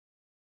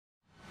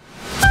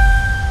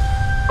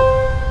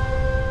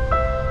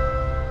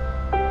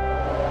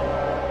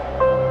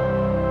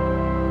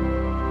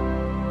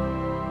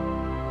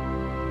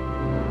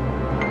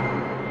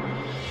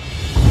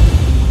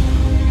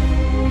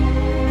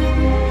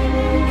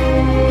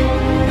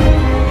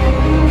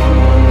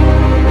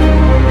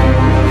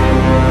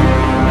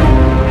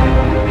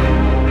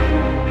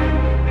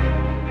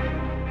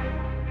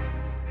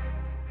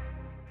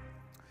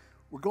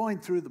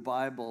through the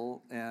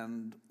Bible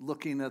and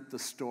looking at the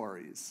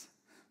stories,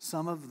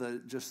 some of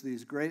just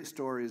these great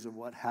stories of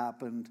what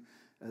happened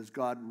as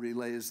God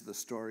relays the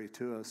story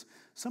to us.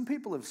 Some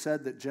people have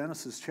said that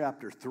Genesis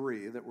chapter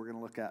 3, that we're going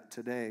to look at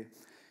today,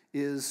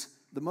 is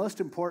the most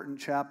important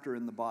chapter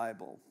in the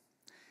Bible.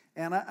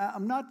 And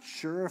I'm not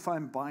sure if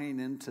I'm buying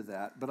into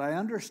that, but I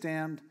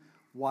understand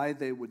why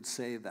they would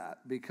say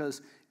that,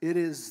 because it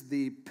is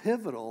the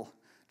pivotal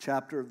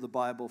chapter of the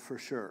Bible for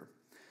sure.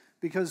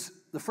 Because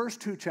the first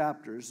two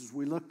chapters, as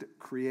we looked at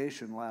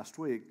creation last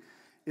week,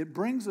 it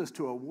brings us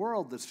to a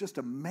world that's just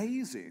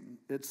amazing.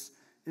 It's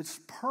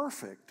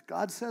perfect.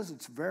 God says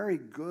it's very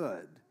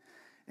good.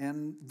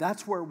 And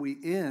that's where we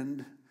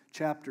end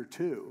chapter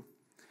 2.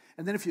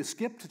 And then if you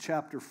skip to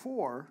chapter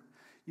 4,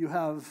 you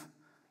have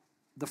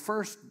the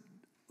first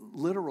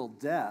literal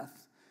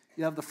death.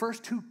 You have the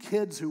first two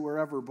kids who were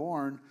ever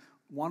born.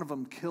 One of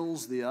them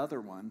kills the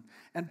other one.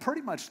 And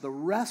pretty much the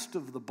rest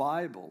of the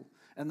Bible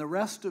and the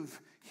rest of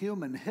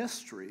human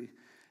history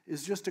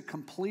is just a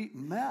complete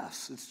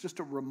mess. It's just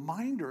a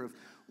reminder of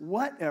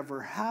whatever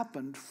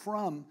happened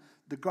from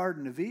the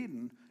Garden of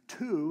Eden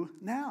to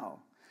now.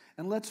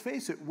 And let's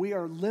face it, we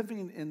are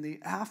living in the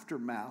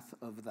aftermath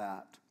of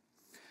that.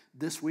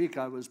 This week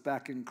I was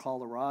back in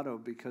Colorado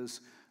because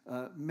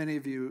many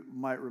of you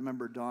might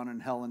remember Don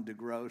and Helen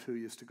DeGroat, who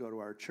used to go to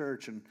our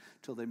church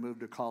until they moved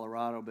to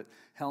Colorado. But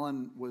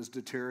Helen was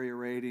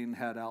deteriorating,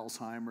 had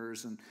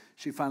Alzheimer's, and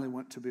she finally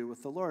went to be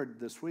with the Lord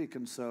this week.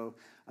 And so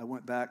I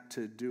went back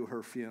to do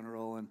her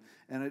funeral,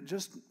 and it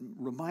just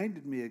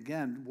reminded me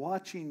again,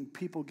 watching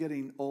people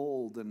getting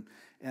old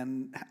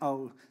and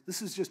how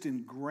this is just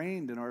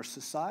ingrained in our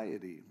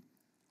society.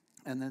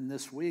 And then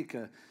this week,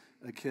 a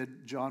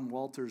kid, John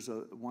Walters,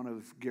 one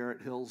of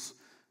Garrett Hill's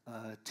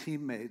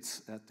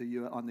teammates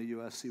on the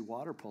USC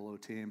water polo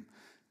team,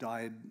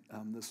 died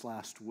this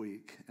last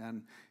week.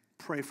 And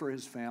pray for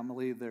his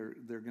family. They're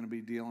going to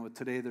be dealing with,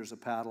 today there's a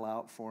paddle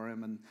out for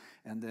him,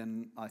 and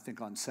then I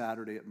think on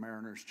Saturday at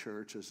Mariners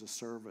Church is a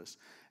service.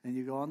 And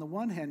you go, on the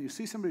one hand, you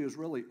see somebody who's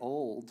really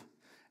old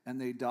and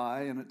they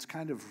die, and it's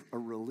kind of a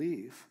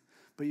relief.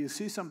 But you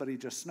see somebody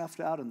just snuffed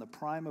out in the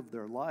prime of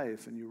their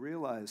life, and you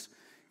realize,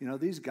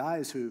 these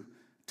guys who,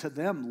 to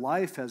them,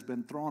 life has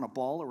been throwing a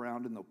ball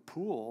around in the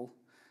pool,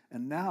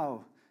 and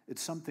now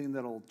it's something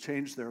that'll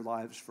change their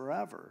lives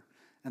forever.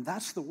 And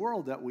that's the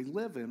world that we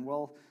live in.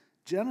 Well,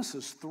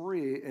 Genesis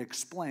 3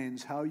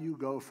 explains how you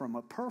go from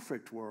a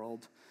perfect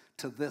world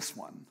to this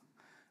one.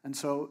 And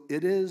so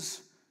it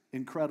is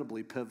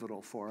incredibly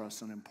pivotal for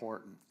us and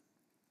important.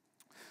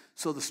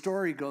 So the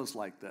story goes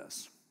like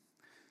this.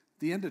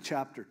 The end of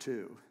chapter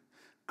 2.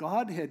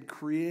 God had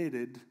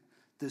created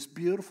this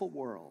beautiful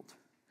world.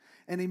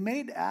 And he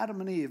made Adam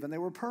and Eve, and they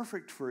were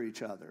perfect for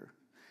each other.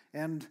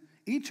 And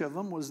each of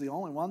them was the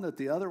only one that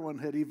the other one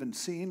had even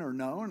seen or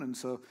known. And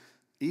so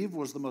Eve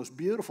was the most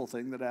beautiful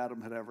thing that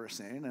Adam had ever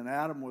seen. And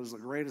Adam was the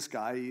greatest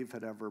guy Eve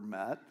had ever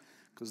met,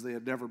 because they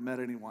had never met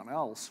anyone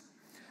else.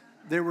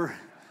 They were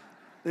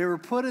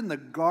put in the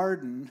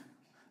Garden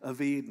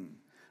of Eden.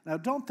 Now,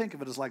 don't think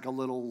of it as like a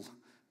little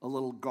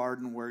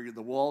garden where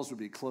the walls would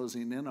be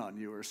closing in on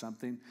you or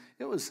something.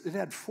 It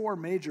had 4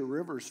 major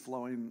rivers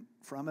flowing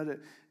from it.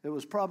 It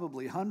was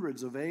probably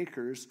hundreds of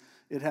acres.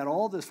 It had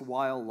all this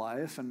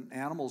wildlife, and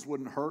animals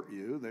wouldn't hurt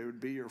you. They would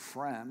be your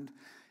friend.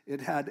 It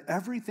had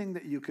everything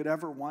that you could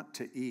ever want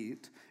to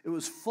eat. It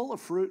was full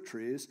of fruit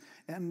trees,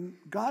 and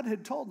God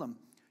had told them,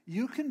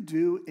 you can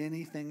do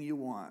anything you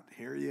want.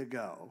 Here you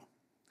go.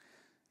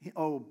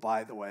 Oh,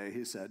 by the way,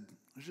 he said,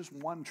 there's just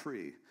one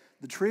tree.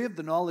 The tree of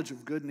the knowledge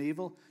of good and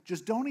evil,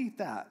 just don't eat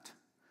that.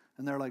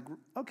 And they're like,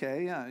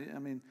 okay, yeah,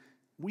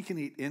 we can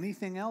eat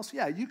anything else?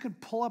 Yeah, you can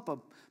pull up a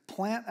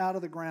plant out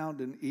of the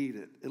ground and eat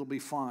it. It'll be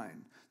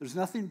fine. There's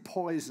nothing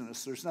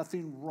poisonous. There's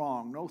nothing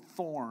wrong. No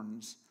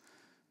thorns.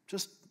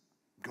 Just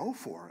go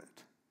for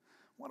it.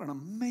 What an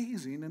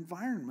amazing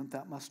environment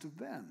that must have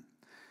been.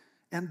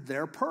 And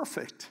they're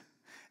perfect.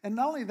 And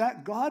not only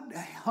that, God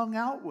hung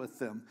out with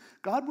them.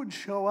 God would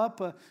show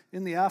up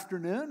in the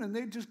afternoon, and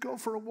they'd just go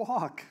for a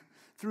walk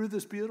through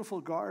this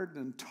beautiful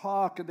garden and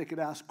talk, and they could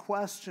ask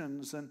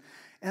questions,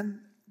 and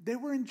they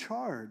were in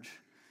charge.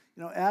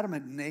 Adam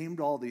had named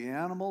all the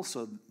animals,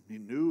 so he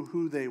knew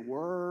who they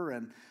were,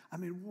 and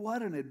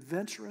what an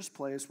adventurous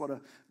place, what a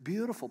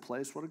beautiful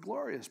place, what a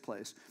glorious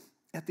place.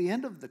 At the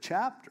end of the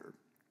chapter,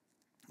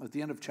 at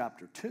the end of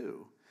chapter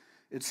 2,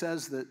 it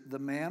says that the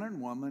man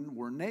and woman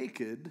were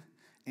naked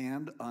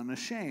and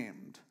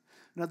unashamed.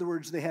 In other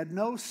words, they had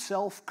no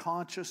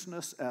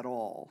self-consciousness at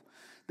all.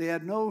 They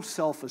had no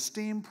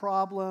self-esteem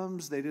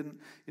problems. They didn't,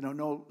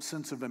 no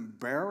sense of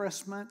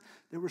embarrassment.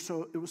 It was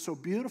so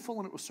beautiful,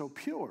 and it was so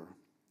pure.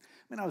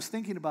 I was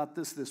thinking about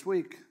this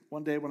week,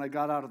 one day when I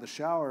got out of the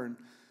shower and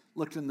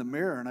looked in the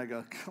mirror, and I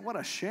go, what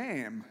a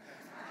shame.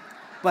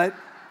 But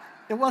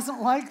it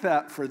wasn't like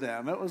that for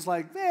them. It was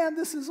like, man,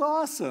 this is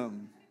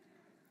awesome.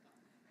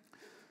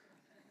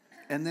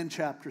 And then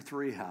chapter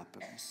 3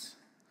 happens.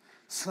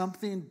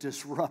 Something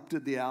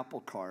disrupted the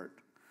apple cart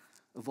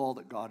of all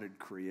that God had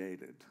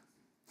created.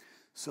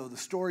 So the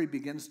story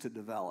begins to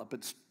develop.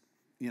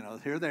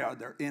 here they are.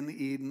 They're in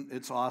Eden.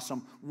 It's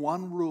awesome.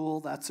 One rule,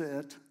 that's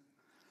it.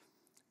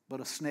 But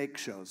a snake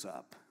shows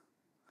up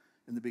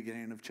in the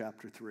beginning of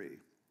chapter 3.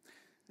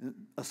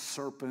 A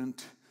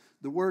serpent.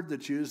 The word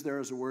that's used there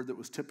is a word that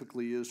was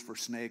typically used for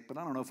snake, but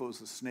I don't know if it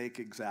was a snake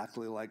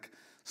exactly like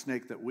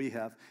snake that we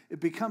have. It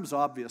becomes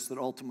obvious that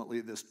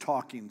ultimately this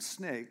talking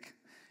snake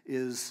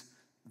is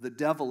the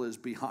devil is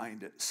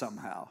behind it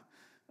somehow.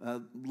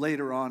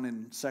 Later on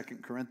in 2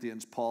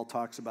 Corinthians, Paul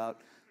talks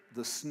about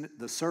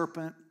the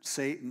serpent,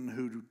 Satan,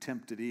 who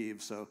tempted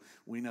Eve, so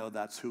we know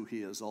that's who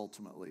he is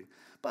ultimately.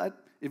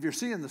 But if you're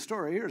seeing the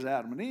story, here's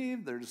Adam and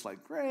Eve. They're just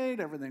like, great,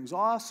 everything's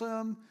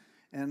awesome.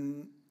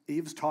 And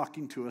Eve's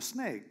talking to a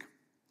snake.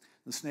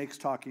 The snake's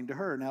talking to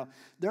her. Now,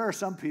 there are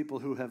some people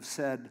who have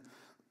said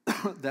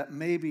that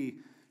maybe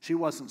she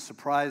wasn't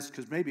surprised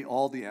because maybe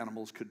all the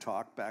animals could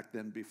talk back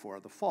then before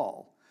the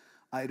fall.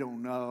 I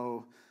don't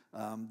know.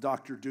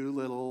 Dr.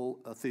 Doolittle,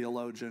 a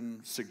theologian,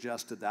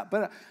 suggested that.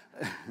 But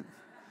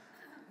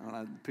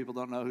people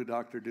don't know who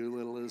Dr.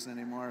 Doolittle is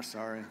anymore.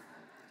 Sorry.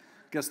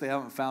 Guess they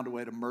haven't found a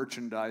way to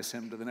merchandise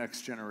him to the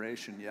next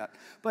generation yet.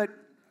 But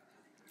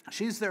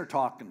she's there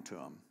talking to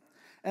him.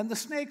 And the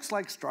snake's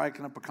like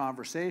striking up a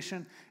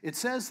conversation. It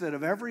says that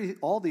of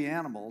all the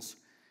animals,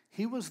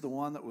 he was the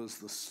one that was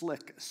the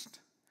slickest.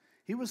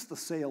 He was the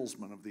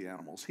salesman of the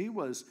animals. He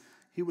was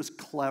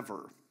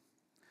clever.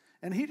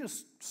 And he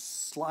just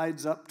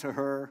slides up to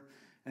her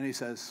and he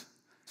says,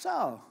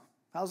 so,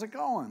 how's it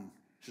going?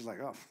 She's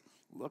like, oh,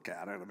 look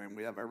at it. I mean,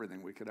 we have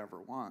everything we could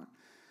ever want.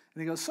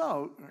 And he goes,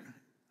 so,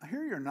 I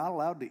hear you're not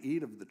allowed to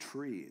eat of the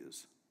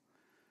trees.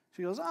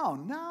 She goes, oh,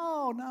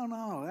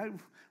 no.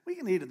 We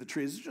can eat of the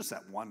trees. It's just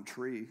that one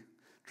tree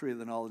of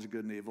the knowledge of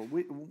good and evil.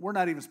 We're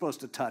not even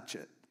supposed to touch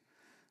it.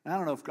 And I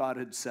don't know if God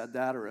had said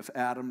that or if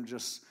Adam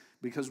just,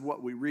 because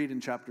what we read in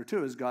chapter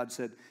 2 is God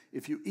said,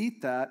 if you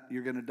eat that,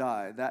 you're going to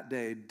die. That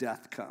day,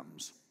 death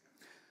comes.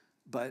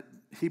 But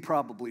he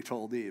probably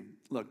told Eve,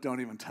 look, don't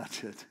even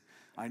touch it.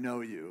 I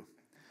know you.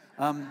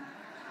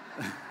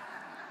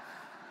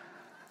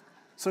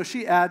 So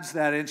she adds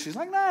that in. She's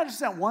like, nah, just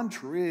that one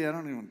tree. I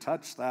don't even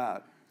touch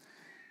that.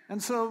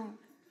 And so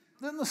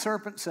then the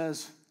serpent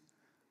says,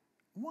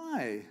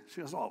 why?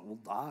 She goes, oh, we'll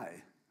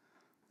die.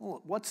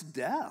 Well, what's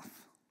death?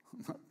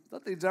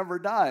 Nothing's ever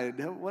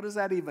died. What does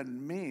that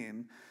even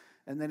mean?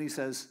 And then he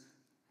says,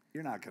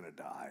 you're not going to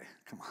die.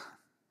 Come on.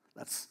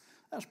 That's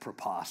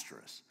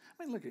preposterous.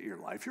 I mean, look at your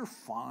life. You're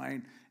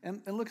fine.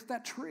 And look at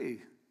that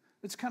tree.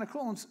 It's kind of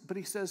cool. But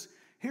he says,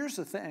 here's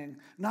the thing.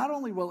 Not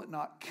only will it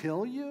not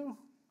kill you,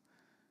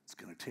 it's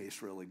going to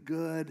taste really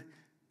good.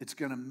 It's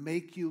going to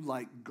make you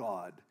like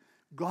God.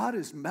 God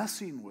is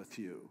messing with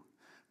you.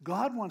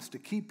 God wants to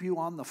keep you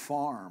on the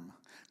farm.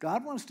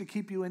 God wants to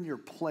keep you in your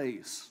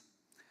place.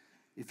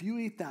 If you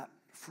eat that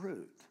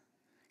fruit,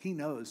 he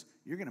knows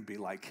you're going to be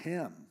like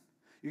him.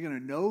 You're going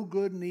to know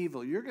good and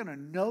evil. You're going to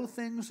know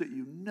things that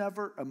you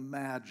never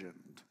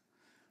imagined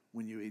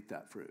when you eat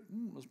that fruit.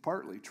 It was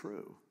partly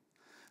true.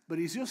 But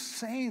he's just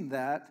saying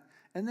that,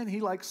 and then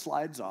he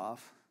slides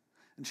off,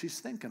 and she's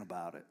thinking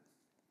about it.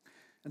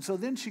 And so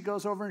then she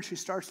goes over and she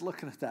starts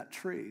looking at that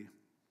tree.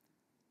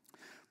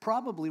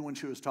 Probably when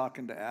she was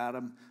talking to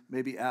Adam,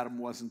 maybe Adam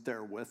wasn't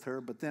there with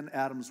her, but then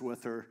Adam's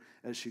with her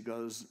as she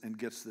goes and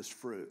gets this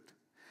fruit.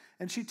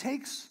 And she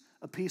takes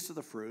a piece of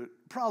the fruit.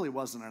 Probably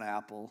wasn't an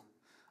apple.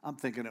 I'm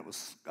thinking it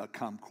was a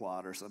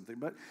kumquat or something,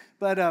 but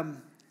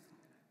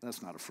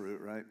that's not a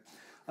fruit, right?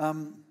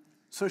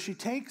 So she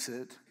takes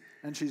it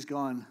and she's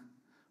going,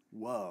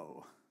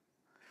 whoa,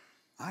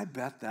 I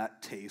bet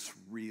that tastes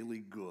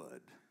really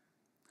good.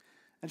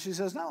 And she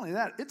says, not only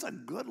that, it's a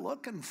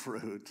good-looking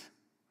fruit.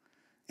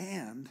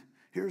 And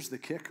here's the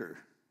kicker.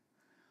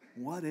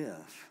 What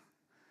if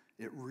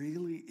it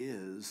really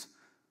is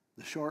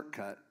the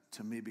shortcut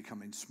to me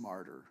becoming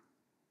smarter?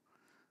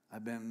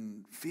 I've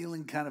been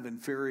feeling kind of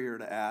inferior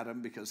to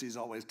Adam because he's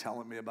always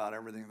telling me about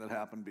everything that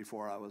happened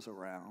before I was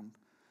around.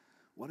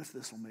 What if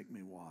this will make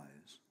me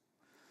wise?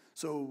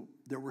 So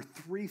there were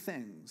 3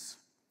 things.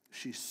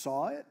 She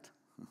saw it,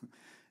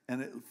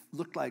 and it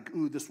looked like,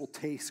 ooh, this will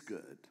taste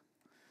good.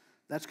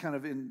 That's kind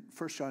of in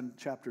 1 John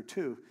chapter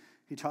 2.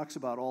 He talks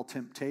about all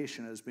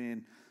temptation as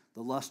being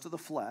the lust of the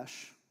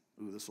flesh.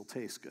 Ooh, this will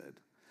taste good.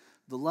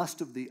 The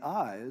lust of the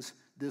eyes.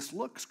 This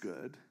looks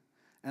good.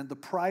 And the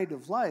pride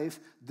of life.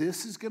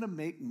 This is going to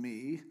make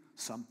me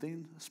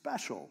something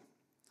special.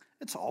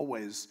 It's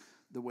always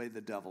the way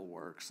the devil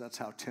works. That's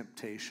how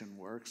temptation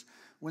works.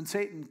 When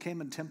Satan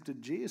came and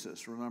tempted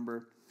Jesus,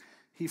 remember,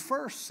 he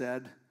first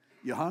said,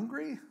 you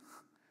hungry?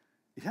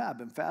 Yeah, I've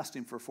been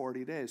fasting for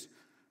 40 days.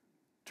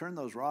 Turn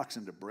those rocks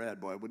into bread.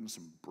 Boy, wouldn't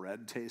some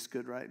bread taste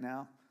good right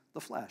now? The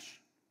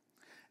flesh.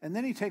 And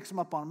then he takes them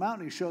up on a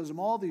mountain. He shows them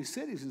all these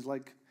cities. He's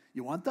like,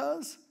 you want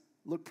those?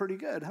 Look pretty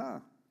good, huh?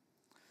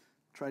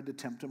 Tried to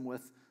tempt him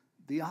with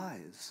the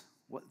eyes,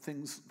 what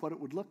it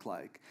would look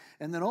like.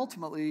 And then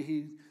ultimately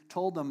he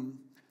told them,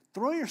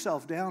 throw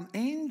yourself down.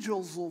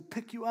 Angels will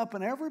pick you up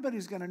and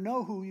everybody's going to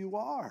know who you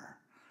are.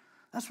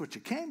 That's what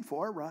you came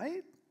for,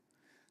 right?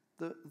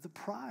 The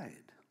pride.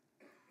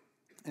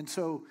 And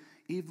so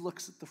Eve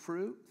looks at the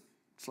fruit.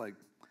 It's like,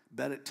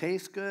 bet it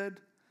tastes good,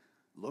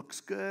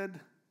 looks good,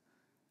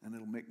 and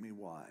it'll make me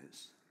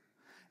wise.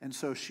 And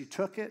so she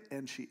took it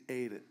and she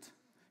ate it.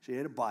 She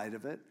ate a bite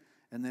of it,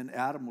 and then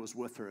Adam was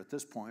with her at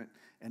this point,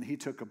 and he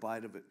took a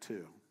bite of it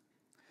too.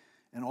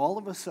 And all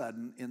of a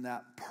sudden, in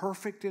that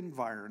perfect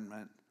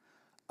environment,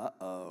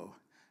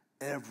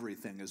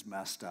 everything is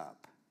messed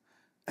up.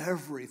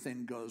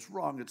 Everything goes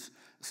wrong.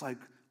 It's like,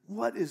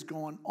 what is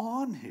going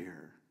on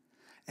here?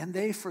 And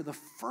they, for the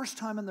first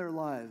time in their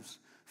lives,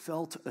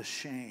 felt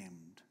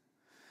ashamed.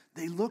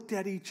 They looked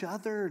at each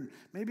other, and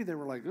maybe they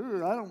were like,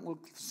 I don't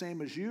look the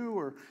same as you,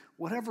 or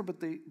whatever,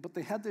 but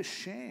they had this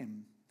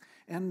shame.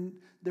 And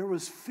there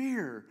was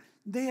fear.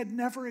 They had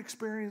never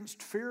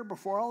experienced fear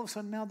before. All of a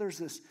sudden, now there's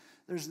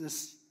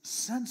this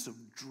sense of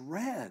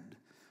dread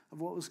of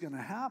what was going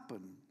to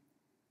happen.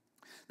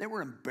 They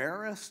were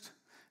embarrassed,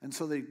 and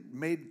so they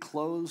made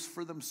clothes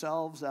for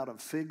themselves out of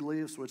fig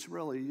leaves, which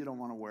really, you don't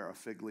want to wear a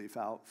fig leaf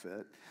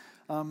outfit.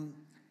 And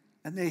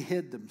they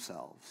hid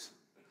themselves.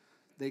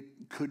 They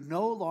could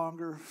no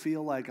longer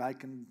feel like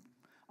I'm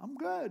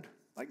good.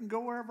 I can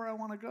go wherever I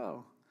want to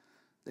go.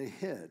 They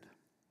hid.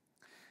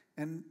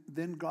 And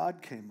then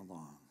God came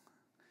along.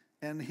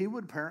 And he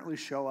would apparently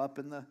show up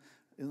in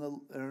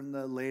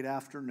the late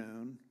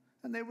afternoon,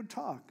 and they would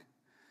talk.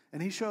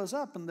 And he shows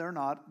up, and they're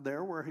not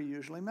there where he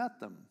usually met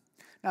them.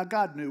 Now,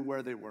 God knew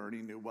where they were, and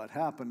he knew what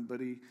happened, but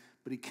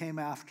he came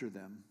after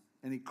them,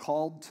 and he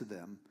called to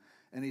them,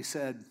 and he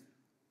said,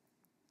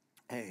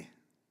 hey,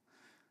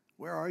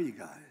 where are you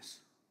guys?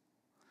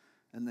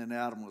 And then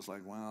Adam was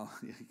like, well,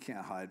 you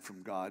can't hide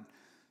from God.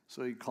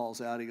 So he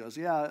calls out, he goes,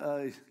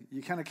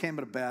 you kind of came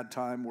at a bad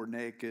time, we're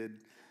naked.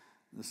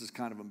 This is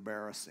kind of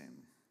embarrassing.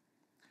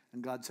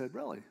 And God said,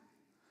 really?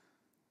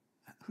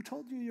 Who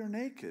told you you're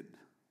naked?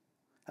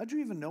 How did you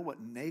even know what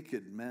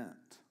naked meant?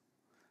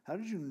 How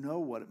did you know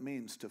what it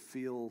means to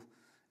feel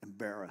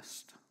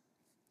embarrassed?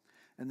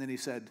 And then he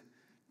said,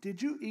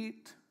 did you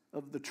eat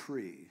of the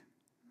tree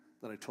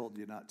that I told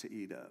you not to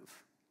eat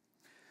of?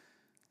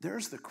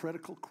 There's the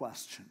critical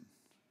question.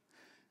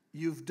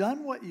 You've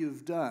done what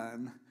you've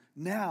done.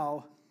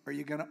 Now, are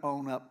you going to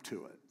own up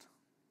to it?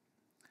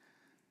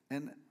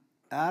 And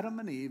Adam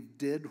and Eve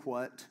did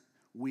what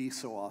we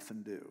so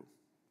often do.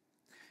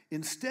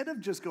 Instead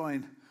of just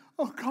going,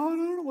 oh, God, I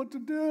don't know what to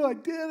do. I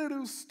did it. It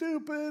was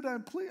stupid.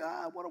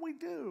 What do we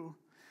do?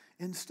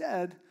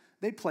 Instead,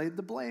 they played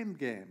the blame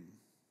game.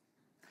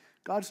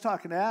 God's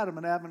talking to Adam,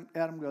 and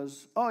Adam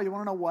goes, oh, you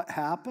want to know what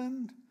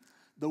happened?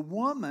 The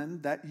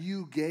woman that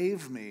you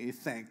gave me,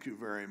 thank you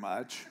very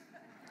much,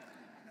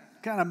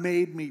 kind of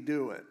made me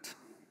do it.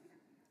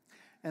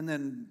 And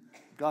then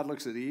God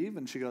looks at Eve,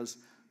 and she goes,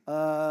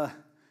 that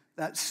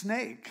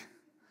snake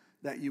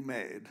that you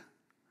made,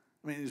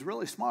 I mean, he's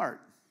really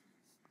smart.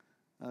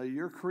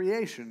 Your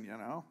creation, you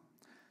know.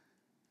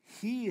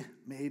 He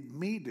made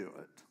me do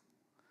it.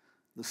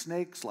 The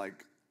snake's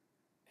like,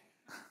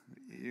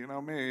 you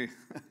know me.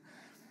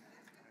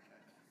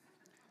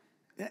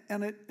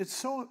 And it's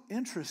so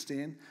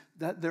interesting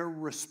that their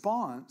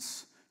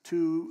response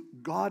to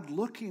God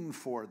looking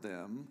for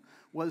them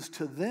was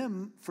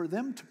for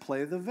them to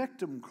play the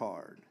victim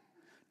card,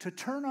 to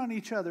turn on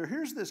each other.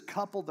 Here's this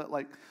couple that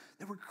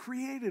they were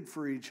created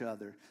for each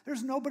other.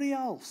 There's nobody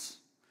else.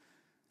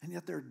 And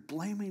yet they're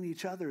blaming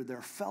each other.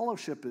 Their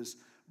fellowship is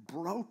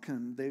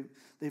broken.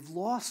 They've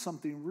lost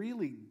something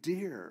really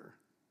dear.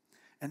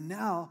 And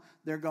now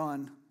they're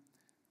going,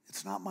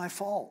 it's not my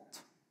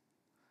fault.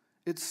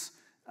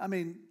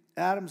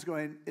 Adam's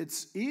going,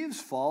 it's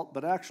Eve's fault,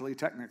 but actually,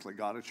 technically,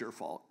 God, it's your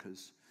fault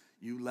because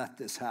you let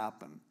this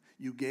happen.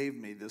 You gave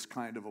me this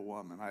kind of a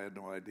woman. I had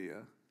no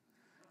idea.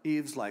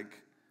 Eve's like,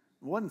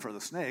 it wasn't for the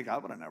snake. I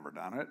would have never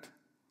done it.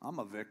 I'm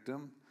a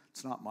victim.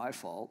 It's not my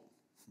fault.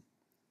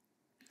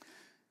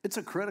 It's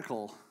a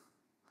critical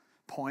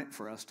point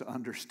for us to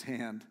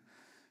understand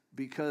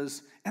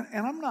because, and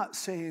I'm not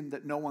saying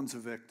that no one's a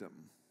victim.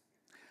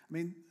 I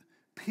mean,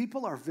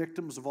 people are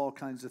victims of all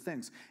kinds of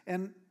things.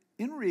 And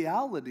in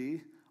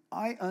reality,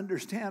 I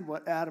understand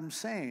what Adam's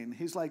saying.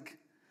 He's like,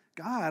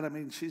 God,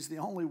 she's the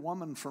only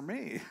woman for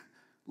me,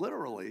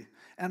 literally.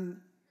 And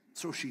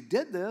so she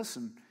did this,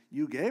 and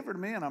you gave her to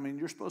me, and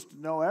you're supposed to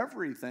know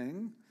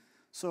everything.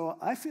 So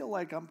I feel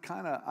like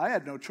I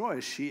had no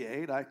choice. She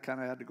ate, I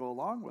kind of had to go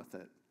along with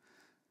it.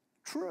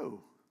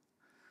 True.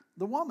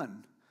 The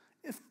woman,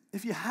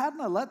 if you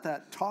hadn't let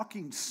that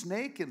talking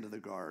snake into the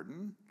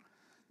garden,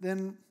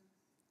 then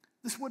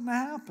this wouldn't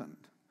have happened.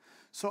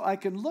 So I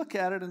can look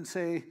at it and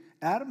say,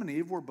 Adam and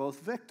Eve were both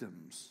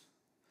victims.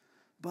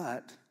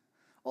 But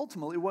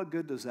ultimately, what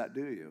good does that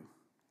do you?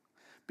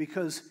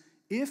 Because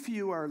if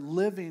you are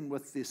living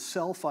with the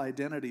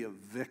self-identity of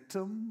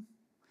victim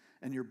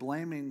and you're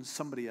blaming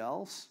somebody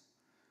else,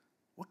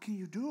 what can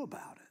you do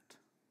about it?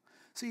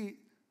 See,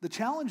 the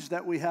challenge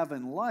that we have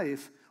in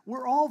life,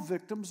 we're all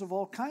victims of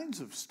all kinds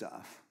of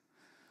stuff.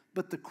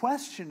 But the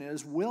question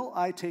is, will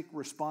I take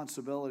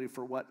responsibility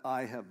for what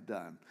I have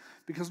done?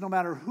 Because no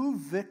matter who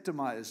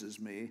victimizes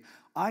me,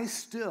 I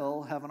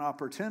still have an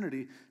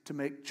opportunity to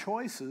make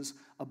choices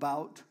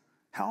about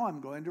how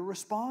I'm going to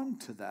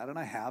respond to that. And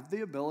I have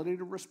the ability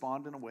to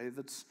respond in a way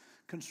that's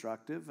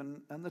constructive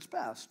and that's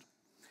best.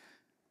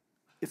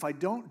 If I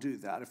don't do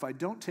that, if I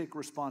don't take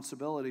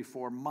responsibility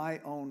for my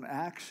own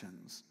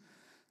actions,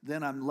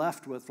 then I'm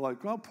left with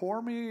like, oh,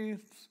 poor me.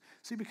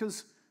 See,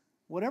 because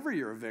whatever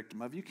you're a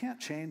victim of, you can't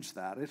change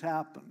that. It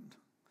happened.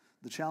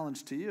 The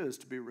challenge to you is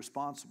to be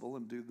responsible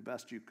and do the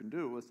best you can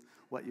do with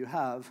what you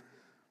have.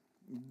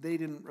 They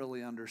didn't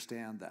really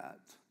understand that.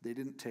 They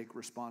didn't take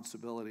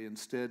responsibility.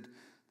 Instead,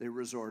 they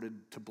resorted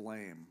to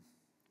blame.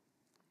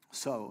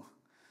 So,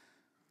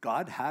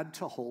 God had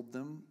to hold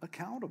them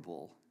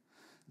accountable.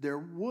 There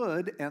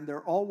would, and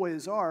there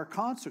always are,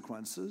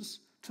 consequences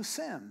to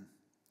sin.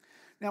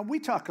 Now, we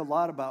talk a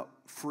lot about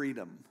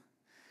freedom.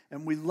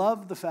 And we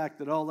love the fact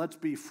that, oh, let's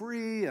be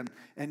free.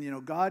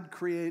 And God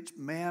creates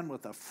man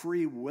with a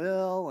free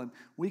will. And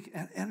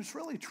it's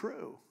really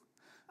true.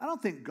 I don't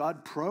think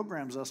God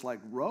programs us like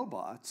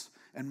robots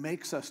and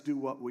makes us do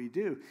what we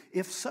do.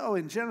 If so,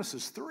 in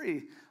Genesis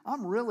 3,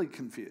 I'm really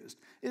confused.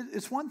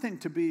 It's one thing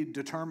to be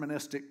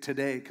deterministic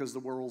today because the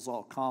world's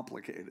all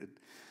complicated.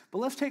 But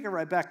let's take it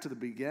right back to the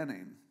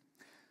beginning.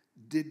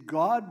 Did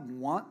God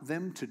want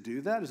them to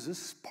do that? Is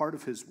this part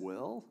of his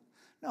will?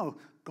 No,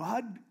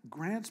 God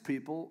grants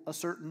people a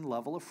certain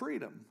level of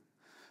freedom.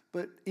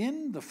 But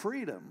in the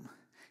freedom,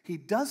 he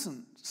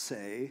doesn't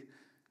say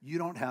you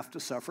don't have to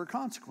suffer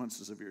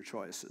consequences of your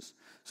choices.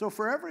 So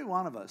for every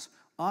one of us,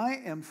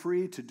 I am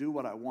free to do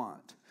what I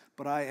want,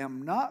 but I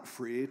am not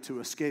free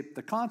to escape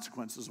the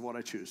consequences of what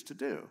I choose to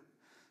do.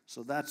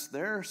 So that's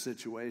their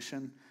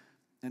situation,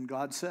 and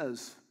God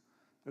says,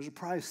 there's a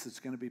price that's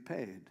going to be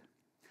paid.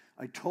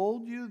 I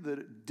told you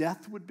that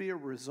death would be a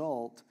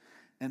result,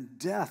 and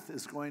death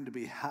is going to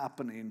be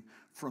happening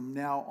from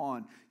now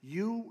on.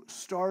 You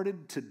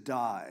started to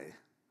die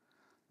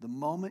the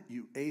moment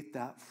you ate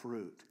that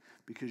fruit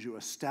because you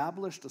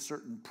established a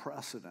certain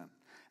precedent,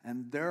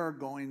 and there are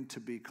going to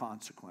be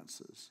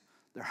consequences.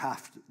 There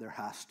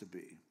has to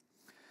be.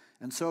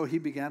 And so he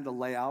began to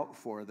lay out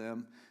for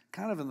them,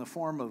 kind of in the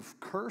form of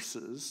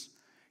curses,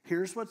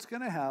 here's what's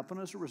going to happen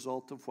as a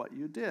result of what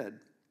you did.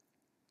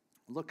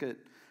 Look at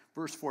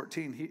verse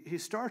 14. He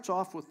starts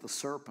off with the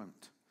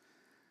serpent.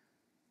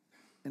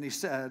 And he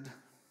said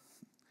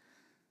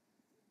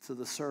to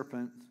the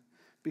serpent,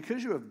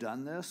 because you have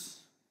done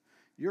this,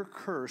 you're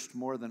cursed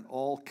more than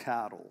all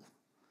cattle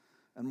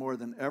and more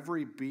than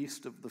every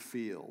beast of the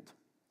field.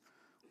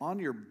 On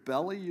your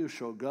belly you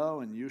shall go,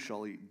 and you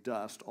shall eat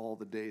dust all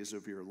the days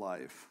of your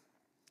life.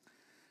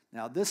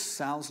 Now, this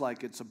sounds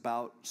like it's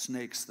about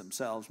snakes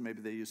themselves.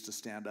 Maybe they used to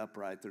stand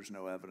upright. There's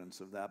no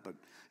evidence of that, but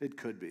it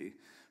could be.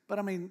 But,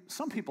 I mean,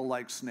 some people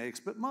like snakes,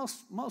 but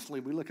mostly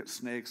we look at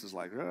snakes as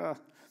like, ugh.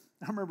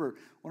 I remember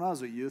when I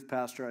was a youth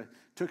pastor, I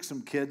took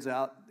some kids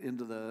out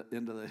into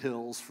the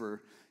hills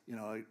for,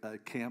 a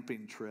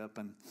camping trip,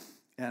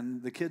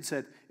 and the kid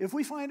said, if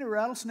we find a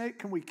rattlesnake,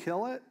 can we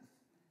kill it?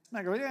 And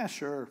I go, yeah,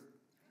 sure.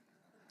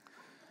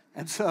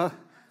 And so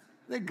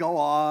they go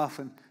off,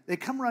 and they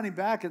come running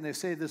back, and they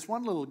say, this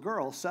one little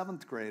girl,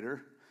 7th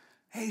grader,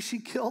 hey, she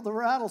killed a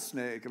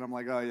rattlesnake. And I'm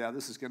like, oh, yeah,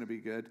 this is going to be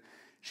good.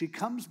 She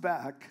comes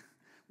back,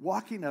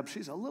 walking up.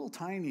 She's a little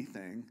tiny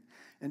thing,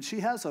 and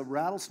she has a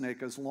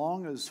rattlesnake as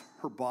long as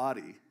her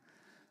body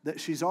that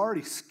she's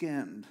already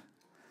skinned.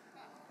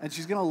 And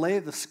she's going to lay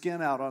the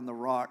skin out on the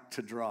rock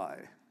to dry.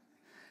 And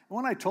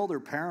when I told her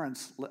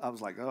parents, I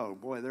was like, oh,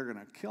 boy, they're going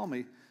to kill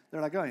me.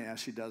 They're like, oh, yeah,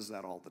 she does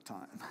that all the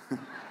time.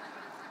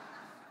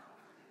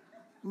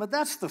 But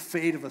that's the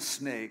fate of a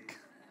snake.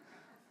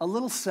 A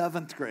little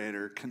 7th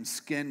grader can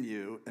skin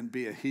you and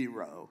be a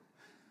hero.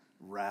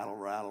 Rattle,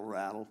 rattle,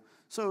 rattle.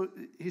 So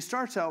he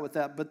starts out with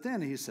that, but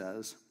then he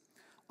says,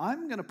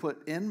 I'm going to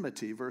put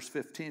enmity, verse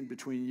 15,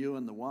 between you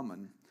and the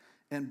woman,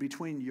 and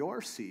between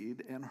your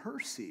seed and her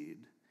seed.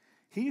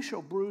 He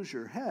shall bruise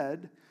your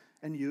head,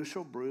 and you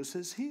shall bruise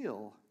his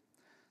heel.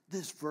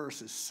 This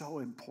verse is so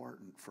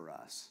important for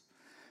us,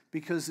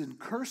 because in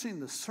cursing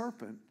the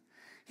serpent,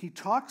 he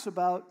talks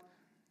about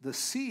the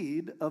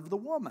seed of the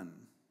woman,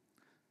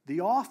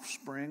 the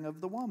offspring of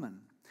the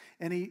woman.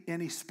 And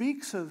he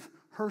speaks of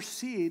her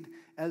seed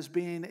as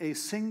being a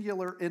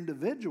singular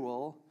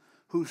individual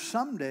who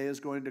someday is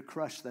going to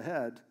crush the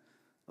head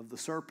of the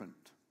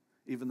serpent,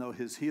 even though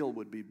his heel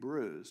would be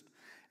bruised.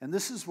 And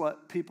this is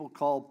what people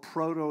call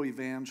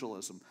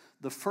proto-evangelism,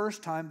 the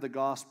first time the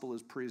gospel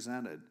is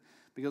presented.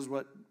 Because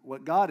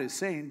what God is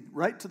saying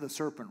right to the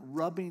serpent,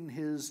 rubbing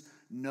his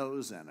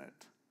nose in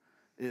it,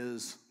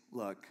 is,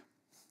 look,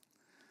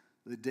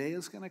 the day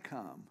is going to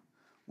come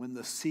when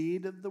the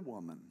seed of the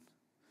woman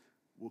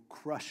will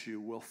crush you,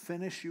 will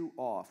finish you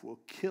off, will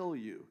kill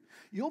you.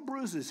 You'll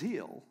bruise his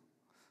heel.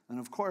 And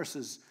of course,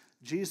 as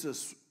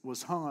Jesus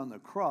was hung on the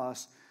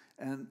cross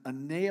and a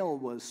nail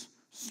was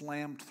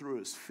slammed through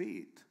his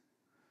feet,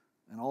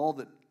 and all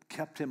that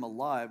kept him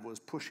alive was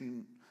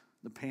pushing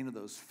the pain of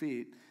those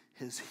feet,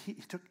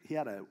 he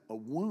had a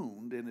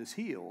wound in his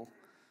heel.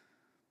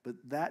 But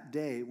that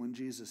day when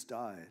Jesus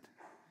died,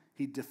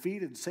 he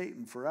defeated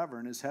Satan forever,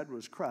 and his head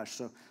was crushed.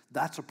 So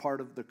that's a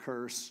part of the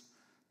curse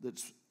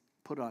that's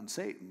put on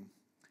Satan.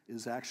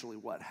 is actually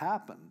what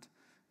happened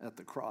at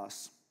the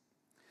cross.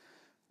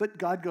 But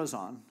God goes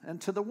on,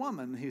 and to the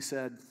woman he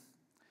said,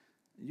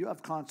 you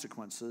have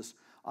consequences.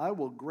 I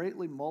will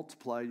greatly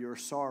multiply your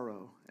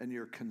sorrow and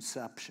your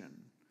conception.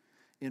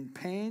 In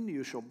pain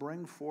you shall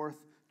bring forth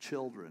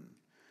children.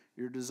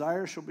 Your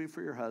desire shall be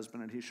for your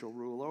husband, and he shall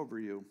rule over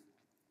you.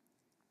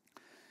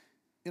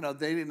 You know,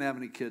 they didn't have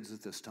any kids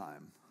at this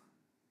time.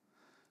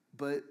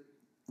 But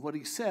what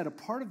he said, a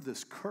part of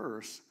this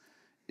curse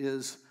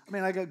is,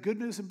 I got good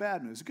news and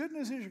bad news. The good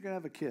news is you're going to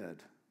have a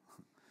kid.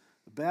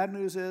 The bad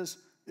news is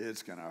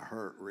it's going to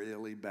hurt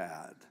really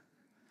bad.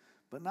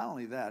 But not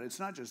only that, it's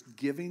not just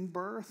giving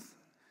birth,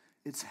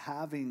 it's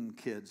having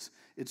kids.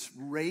 It's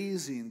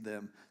raising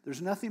them.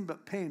 There's nothing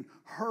but pain.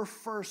 Her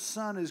first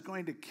son is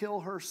going to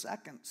kill her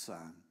second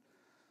son.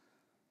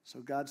 So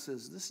God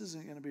says, this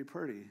isn't going to be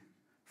pretty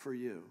for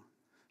you.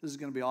 This is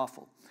going to be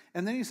awful.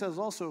 And then he says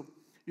also,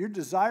 your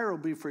desire will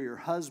be for your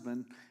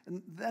husband.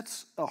 And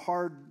that's a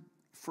hard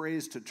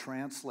phrase to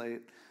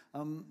translate.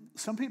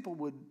 Some people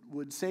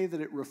would say that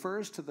it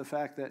refers to the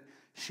fact that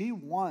she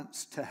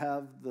wants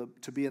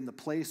to be in the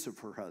place of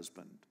her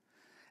husband.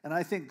 And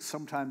I think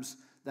sometimes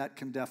that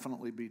can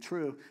definitely be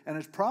true. And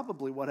it's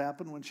probably what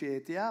happened when she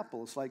ate the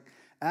apple. It's like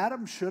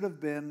Adam should have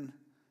been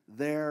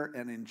there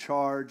and in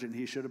charge, and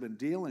he should have been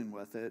dealing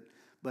with it,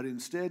 but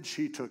instead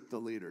she took the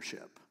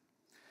leadership.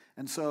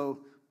 And so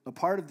a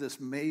part of this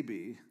may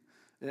be,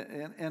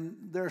 and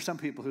there are some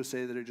people who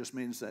say that it just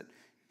means that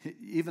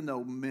even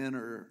though men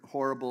are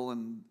horrible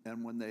and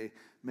when they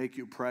make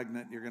you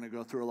pregnant, you're going to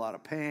go through a lot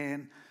of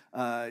pain,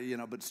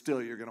 but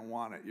still you're going to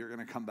want it. You're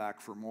going to come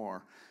back for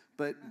more.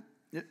 But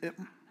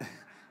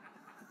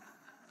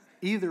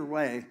either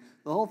way,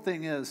 the whole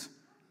thing is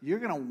you're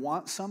going to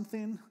want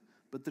something,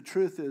 but the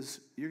truth is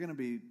you're going to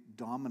be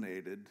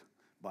dominated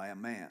by a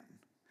man.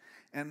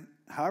 And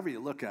however you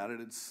look at it,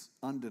 it's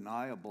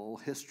undeniable.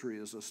 History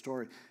is a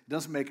story. It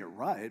doesn't make it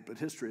right, but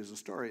history is a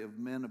story of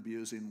men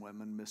abusing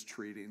women,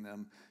 mistreating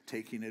them,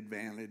 taking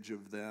advantage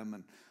of them.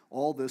 And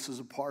all this is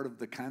a part of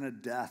the kind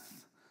of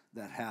death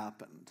that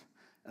happened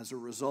as a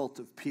result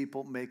of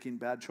people making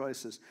bad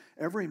choices.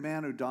 Every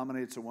man who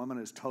dominates a woman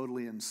is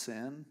totally in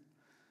sin,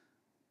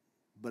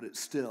 but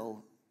it's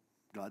still,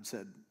 God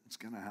said, it's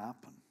going to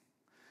happen.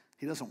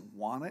 He doesn't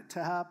want it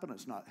to happen.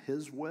 It's not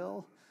his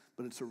will,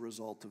 but it's a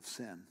result of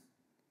sin.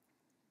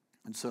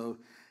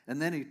 And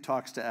then he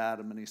talks to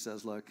Adam and he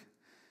says, look,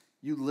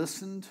 you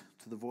listened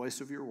to the voice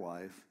of your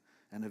wife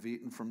and have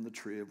eaten from the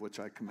tree of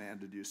which I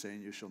commanded you,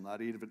 saying you shall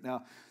not eat of it.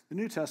 Now, the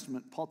New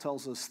Testament, Paul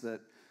tells us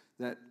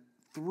that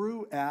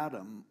through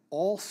Adam,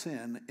 all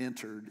sin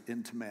entered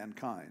into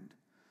mankind.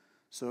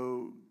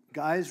 So,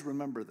 guys,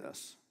 remember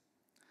this.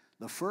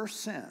 The first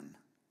sin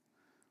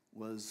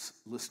was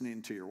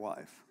listening to your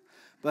wife.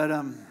 But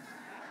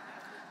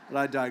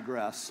I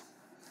digress.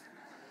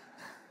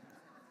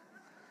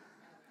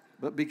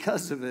 But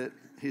because of it,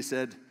 he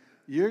said,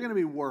 you're going to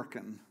be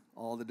working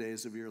all the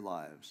days of your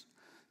lives.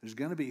 There's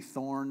going to be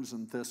thorns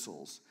and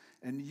thistles.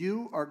 And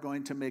you are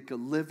going to make a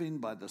living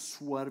by the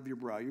sweat of your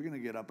brow. You're going to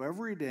get up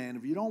every day, and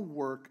if you don't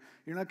work,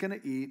 you're not going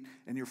to eat,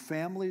 and your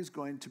family is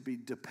going to be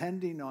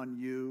depending on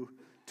you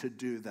to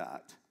do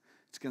that.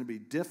 It's going to be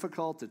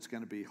difficult. It's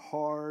going to be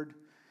hard.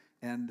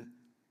 And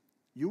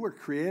you were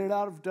created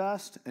out of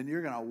dust, and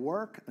you're going to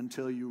work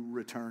until you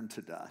return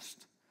to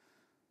dust.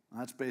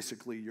 That's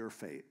basically your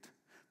fate.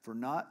 For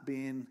not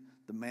being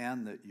the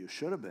man that you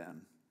should have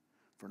been,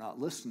 for not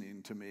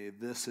listening to me,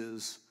 this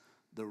is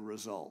the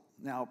result.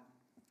 Now,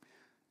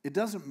 it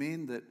doesn't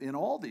mean that in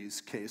all these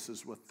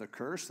cases with the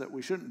curse that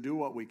we shouldn't do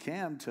what we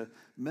can to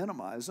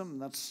minimize them.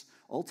 That's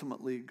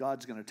ultimately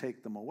God's going to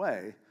take them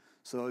away.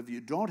 So if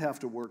you don't have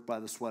to work by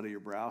the sweat of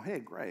your brow, hey,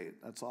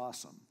 great, that's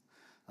awesome.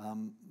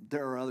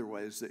 There are other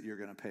ways that you're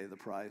going to pay the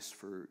price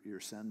for your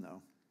sin,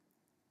 though.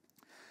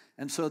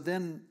 And so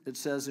then it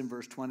says in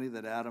verse 20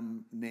 that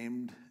Adam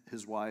named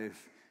his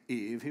wife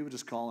Eve. He was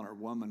just calling her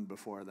woman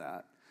before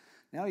that.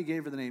 Now he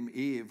gave her the name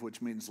Eve,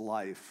 which means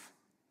life.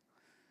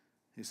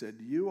 He said,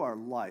 you are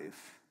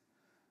life.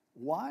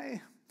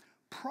 Why?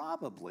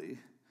 Probably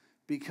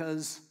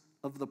because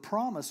of the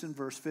promise in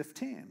verse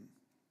 15.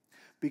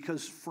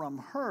 Because from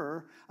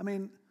her,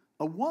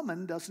 a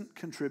woman doesn't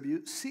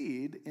contribute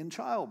seed in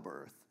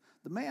childbirth.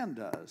 The man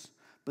does.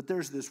 But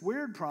there's this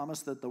weird promise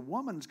that the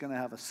woman's going to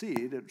have a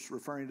seed. It's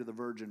referring to the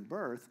virgin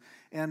birth.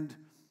 And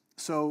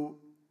so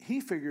he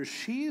figures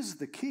she's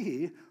the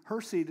key.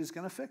 Her seed is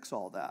going to fix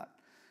all that.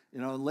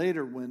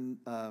 Later when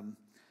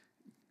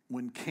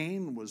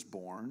Cain was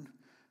born,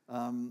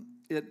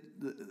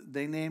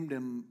 they named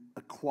him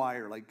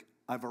Acquire, like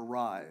I've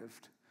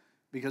arrived.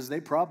 Because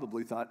they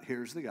probably thought,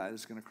 here's the guy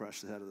that's going to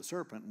crush the head of the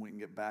serpent and we can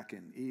get back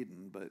in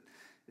Eden. But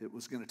it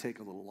was going to take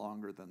a little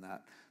longer than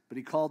that. But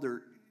he called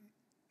her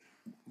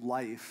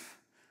life,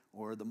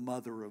 or the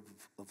mother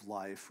of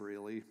life,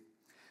 really.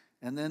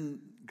 And then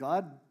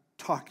God,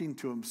 talking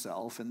to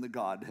himself in the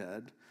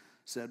Godhead,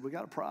 said, we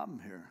got a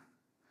problem here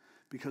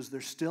because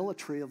there's still a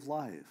tree of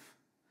life.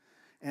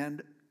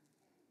 And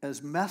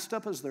as messed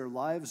up as their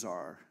lives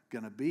are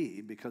going to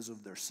be because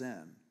of their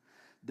sin,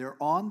 they're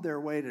on their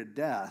way to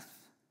death.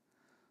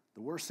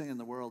 The worst thing in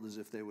the world is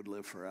if they would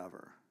live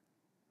forever.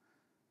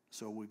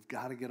 So we've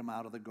got to get them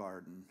out of the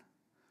garden.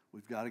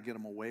 We've got to get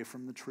them away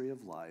from the tree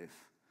of life.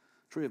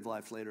 Tree of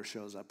life later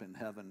shows up in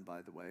heaven,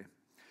 by the way.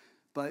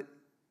 But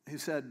he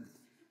said,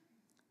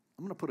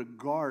 I'm going to put a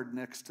guard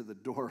next to the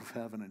door of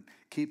heaven and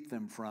keep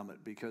them from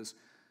it, because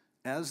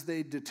as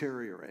they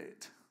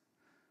deteriorate,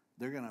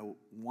 they're going to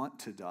want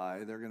to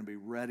die. They're going to be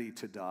ready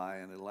to die,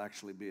 and it'll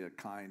actually be a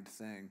kind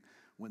thing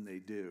when they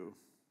do.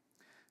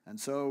 And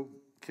so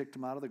kicked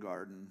them out of the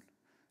garden,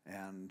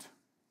 and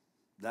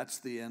that's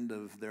the end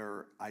of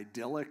their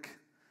idyllic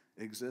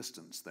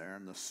existence there,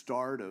 and the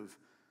start of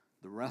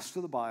the rest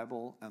of the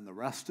Bible and the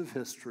rest of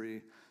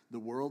history. The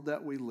world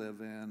that we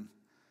live in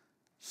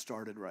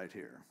started right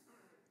here.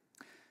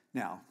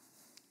 Now,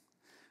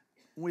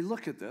 when we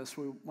look at this,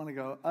 we want to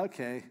go,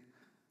 okay,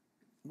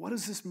 what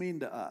does this mean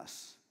to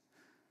us?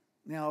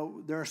 Now,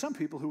 there are some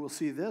people who will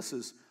see this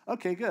as,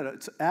 okay, good,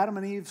 it's Adam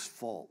and Eve's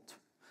fault.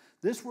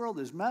 This world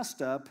is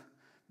messed up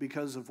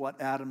because of what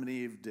Adam and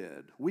Eve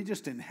did. We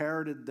just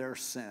inherited their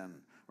sin,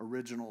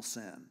 original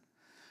sin.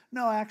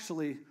 No,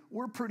 actually,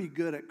 we're pretty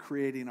good at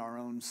creating our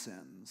own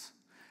sins.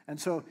 And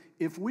so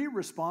if we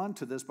respond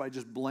to this by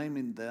just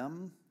blaming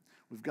them,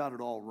 we've got it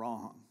all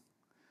wrong.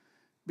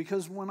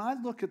 Because when I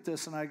look at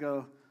this and I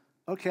go,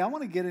 okay, I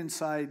want to get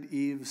inside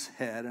Eve's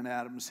head and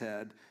Adam's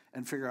head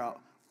and figure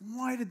out,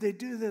 why did they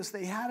do this?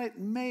 They had it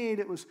made.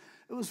 It was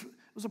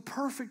a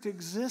perfect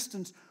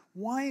existence.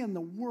 Why in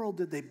the world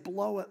did they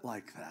blow it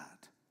like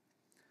that?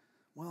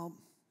 Well,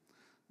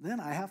 then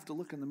I have to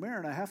look in the mirror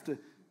and I have to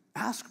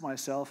ask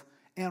myself,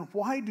 and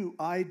why do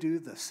I do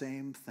the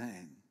same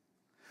thing?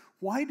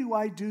 Why do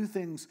I do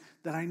things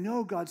that I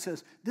know God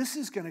says, this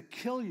is going to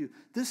kill you,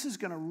 this is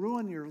going to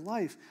ruin your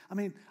life? I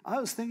mean, I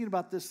was thinking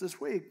about this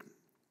week,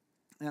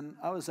 and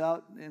I was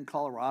out in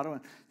Colorado,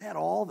 and they had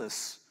all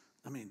this,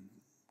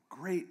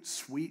 great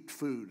sweet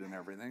food and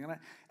everything.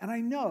 And I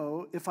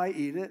know if I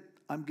eat it,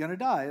 I'm going to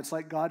die. It's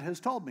like God has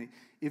told me,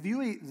 if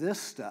you eat this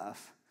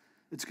stuff,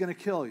 it's going to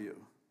kill you.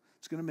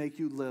 It's going to make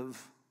you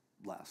live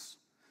less.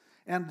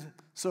 And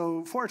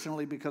so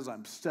fortunately, because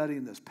I'm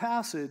studying this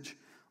passage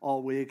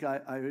all week,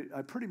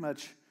 I pretty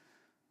much,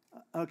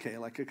 okay,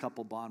 like a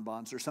couple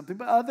bonbons or something.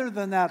 But other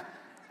than that,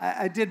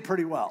 I did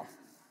pretty well.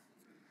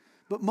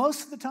 But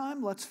most of the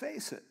time, let's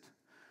face it,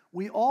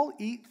 we all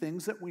eat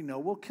things that we know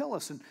will kill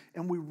us.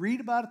 And we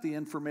read about it. The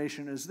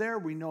information is there.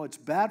 We know it's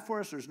bad for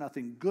us. There's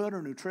nothing good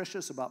or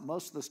nutritious about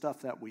most of the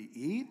stuff that we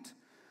eat.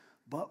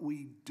 But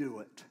we do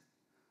it.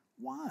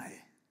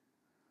 Why?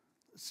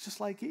 It's just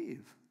like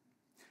Eve.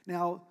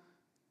 Now,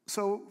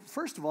 so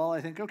first of all,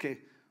 I think, okay,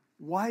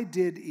 why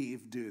did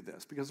Eve do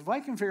this? Because if I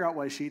can figure out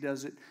why she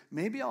does it,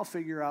 maybe I'll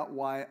figure out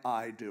why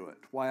I do it,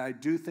 why I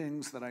do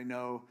things that I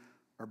know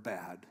are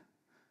bad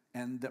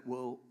and that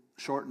will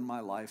shorten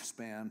my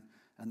lifespan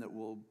and that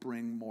will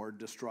bring more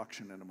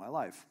destruction into my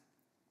life.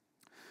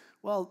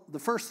 Well, the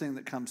first thing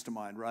that comes to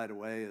mind right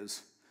away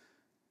is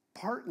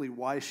partly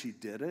why she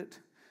did it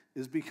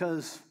is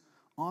because,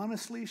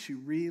 honestly, she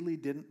really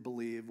didn't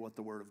believe what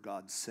the Word of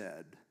God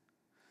said.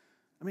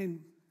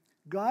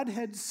 God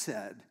had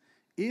said,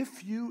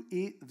 if you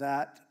eat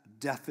that,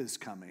 death is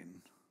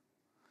coming.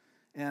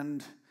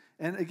 And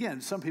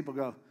again, some people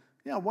go,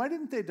 why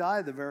didn't they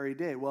die the very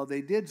day? Well,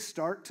 they did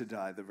start to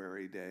die the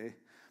very day,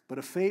 but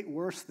a fate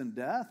worse than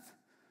death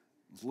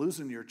is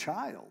losing your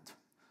child,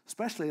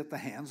 especially at the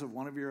hands of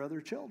one of your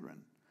other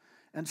children.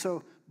 And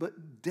so,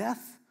 but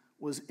death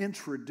was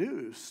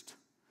introduced,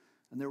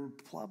 and there were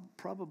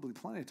probably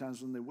plenty of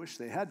times when they wished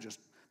they had just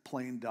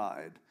plain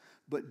died.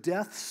 But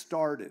death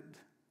started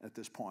at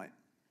this point.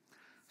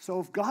 So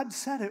if God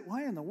said it,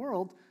 why in the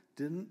world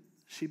didn't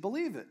she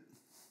believe it?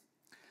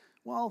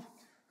 Well,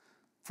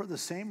 for the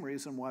same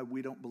reason why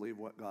we don't believe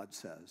what God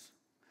says.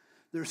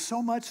 There's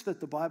so much that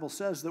the Bible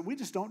says that we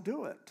just don't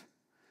do it.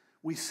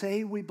 We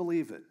say we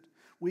believe it.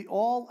 We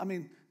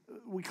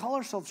call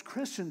ourselves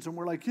Christians and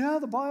we're like, yeah,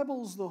 the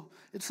Bible's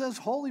it says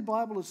Holy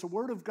Bible, it's the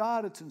Word of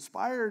God, it's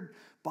inspired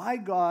by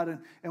God.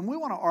 And we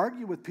want to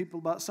argue with people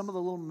about some of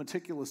the little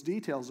meticulous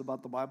details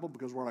about the Bible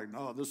because we're like,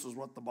 no, this is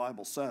what the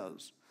Bible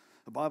says.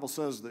 The Bible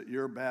says that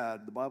you're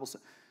bad. The Bible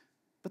says,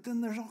 but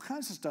then there's all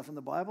kinds of stuff in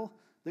the Bible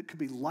that could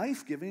be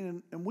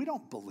life-giving, and we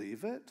don't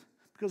believe it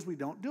because we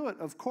don't do it.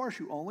 Of course,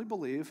 you only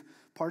believe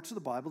parts of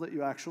the Bible that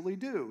you actually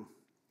do.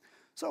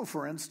 So,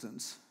 for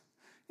instance,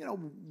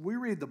 we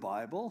read the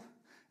Bible,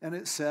 and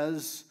it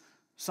says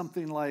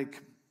something like,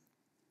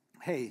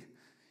 hey,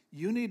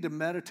 you need to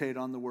meditate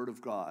on the Word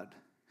of God.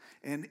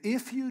 And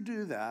if you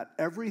do that,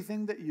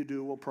 everything that you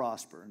do will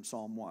prosper in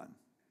Psalm 1.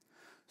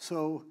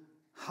 So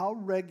how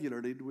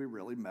regularly do we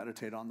really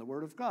meditate on the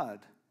Word of God?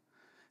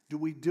 Do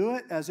we do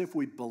it as if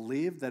we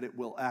believe that it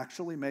will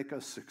actually make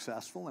us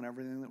successful in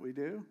everything that we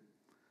do?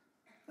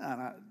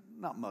 No,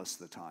 not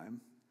most of the time.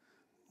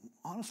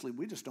 Honestly,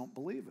 we just don't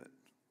believe it.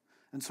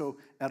 And so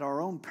at our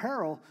own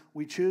peril,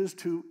 we choose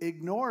to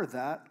ignore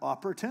that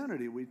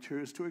opportunity. We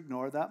choose to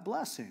ignore that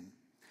blessing.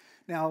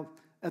 Now,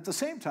 at the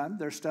same time,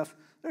 there's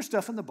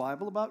stuff in the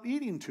Bible about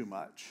eating too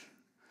much.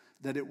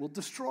 that it will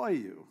destroy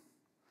you.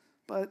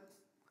 But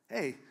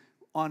hey,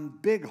 on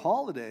big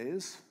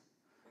holidays,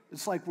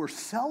 it's like we're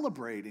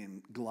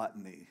celebrating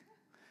gluttony.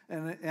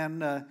 And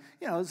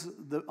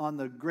on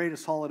the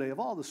greatest holiday of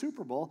all, the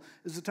Super Bowl,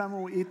 is the time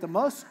when we eat the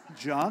most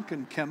junk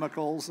and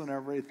chemicals and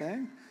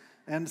everything.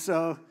 And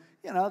so,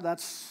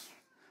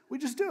 we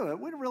just do it.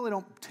 We really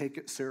don't take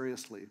it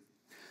seriously.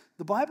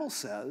 The Bible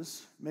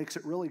makes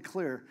it really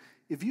clear,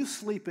 if you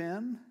sleep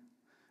in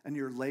and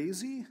you're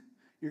lazy,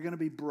 you're going to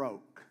be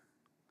broke.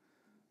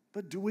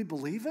 But do we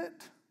believe it?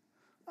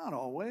 Not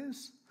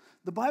always.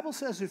 The Bible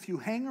says if you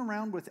hang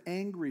around with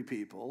angry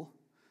people,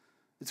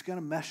 it's going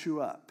to mess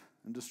you up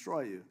and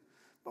destroy you.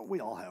 But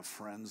we all have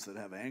friends that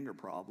have anger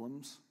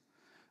problems.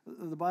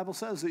 The Bible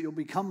says that you'll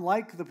become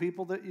like the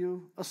people that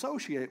you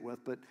associate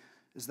with, but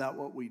is that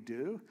what we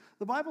do?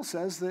 The Bible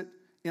says that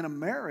in a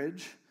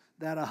marriage,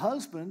 that a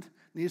husband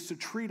needs to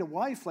treat a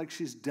wife like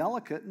she's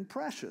delicate and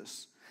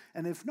precious.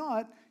 And if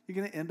not, you're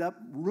going to end up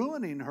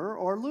ruining her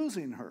or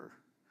losing her.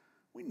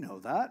 We know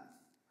that.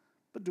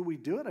 But do we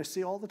do it? I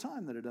see all the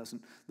time that it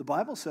doesn't. The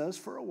Bible says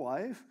for a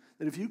wife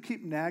that if you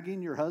keep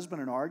nagging your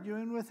husband and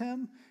arguing with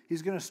him,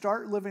 he's going to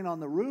start living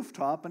on the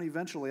rooftop and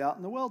eventually out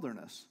in the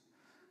wilderness.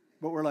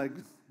 But we're like,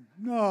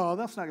 no,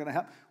 that's not going to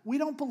happen. We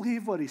don't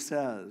believe what he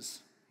says.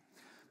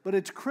 But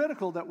it's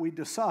critical that we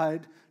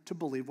decide to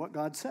believe what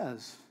God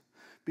says.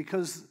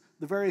 Because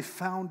the very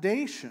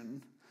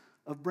foundation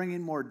of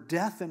bringing more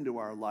death into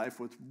our life,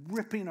 with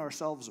ripping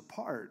ourselves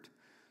apart,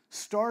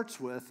 starts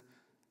with,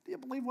 do you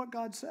believe what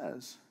God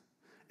says?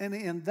 And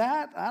in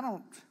that,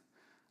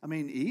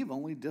 Eve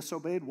only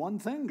disobeyed one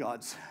thing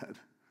God said.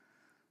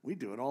 We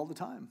do it all the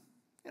time.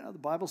 The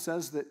Bible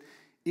says that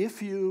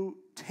if you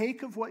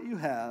take of what you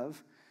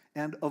have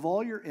and of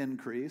all your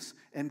increase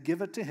and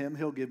give it to him,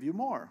 he'll give you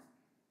more.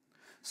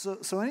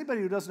 So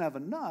anybody who doesn't have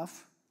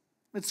enough,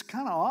 it's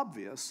kind of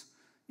obvious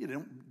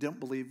you don't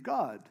believe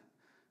God.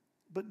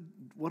 But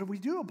what do we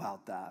do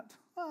about that?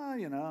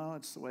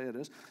 It's the way it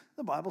is.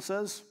 The Bible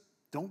says,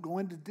 don't go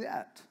into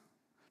debt.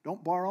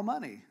 Don't borrow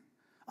money.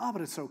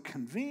 But it's so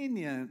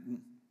convenient.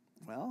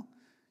 Well,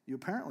 you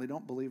apparently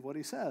don't believe what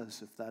he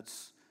says, if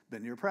that's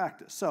been your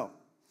practice. So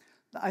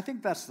I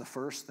think that's the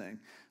first thing.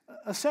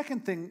 A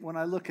second thing, when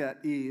I look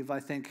at Eve, I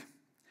think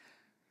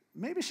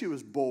maybe she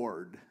was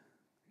bored.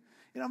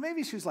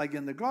 Maybe she's like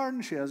in the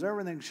garden, she has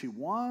everything she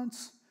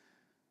wants,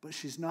 but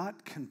she's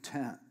not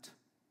content.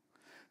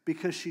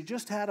 Because she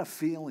just had a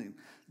feeling,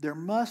 there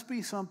must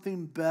be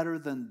something better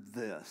than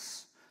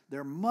this.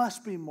 There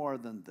must be more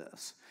than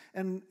this.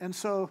 And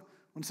so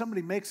when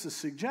somebody makes a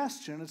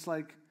suggestion, it's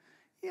like,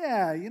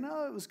 yeah,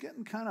 it was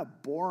getting kind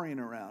of boring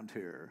around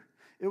here.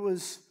 It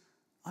was,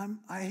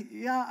 I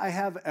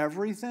have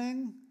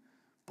everything,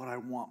 but I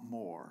want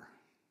more.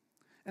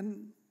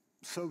 And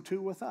so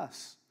too with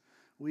us.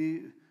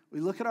 We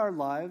look at our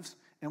lives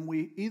and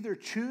we either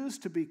choose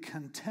to be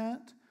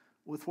content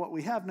with what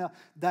we have. Now,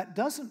 that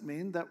doesn't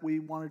mean that we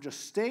want to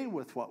just stay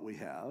with what we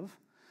have,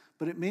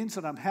 but it means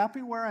that I'm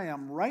happy where I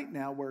am right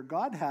now, where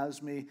God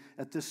has me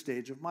at this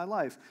stage of my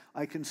life.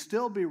 I can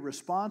still be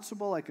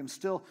responsible. I can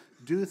still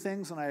do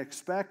things than I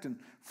expect. And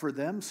for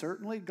them,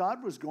 certainly,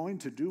 God was going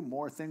to do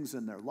more things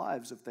in their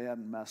lives if they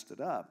hadn't messed it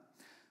up.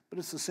 But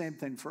it's the same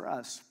thing for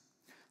us.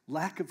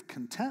 Lack of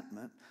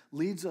contentment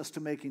leads us to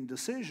making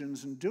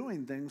decisions and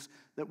doing things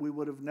that we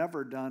would have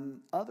never done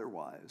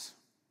otherwise.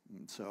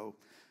 And so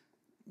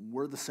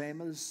we're the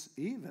same as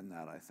Eve in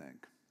that, I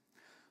think.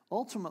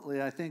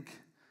 Ultimately, I think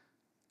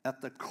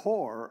at the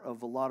core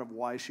of a lot of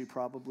why she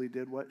probably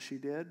did what she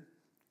did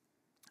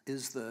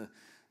is the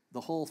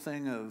whole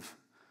thing of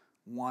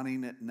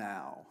wanting it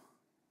now.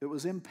 It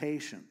was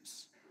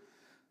impatience.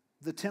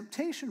 The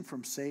temptation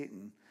from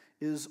Satan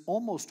is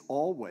almost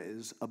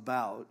always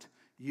about,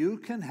 you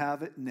can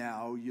have it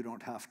now, you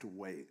don't have to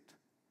wait.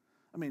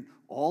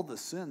 All the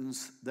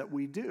sins that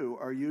we do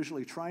are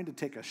usually trying to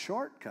take a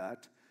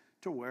shortcut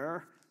to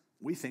where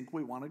we think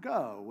we want to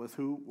go with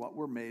what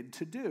we're made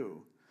to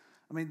do.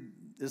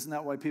 Isn't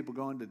that why people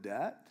go into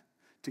debt?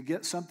 To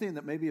get something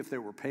that maybe if they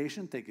were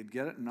patient, they could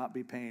get it and not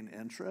be paying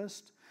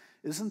interest?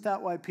 Isn't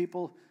that why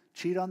people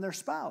cheat on their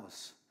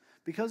spouse?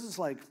 Because it's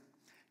like,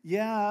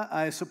 yeah,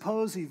 I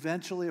suppose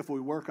eventually if we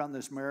work on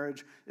this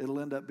marriage, it'll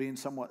end up being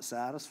somewhat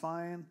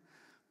satisfying.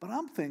 But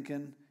I'm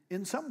thinking,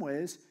 in some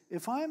ways,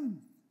 if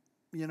I'm,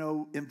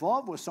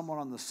 involved with someone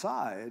on the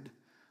side,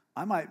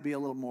 I might be a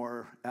little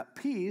more at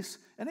peace,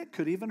 and it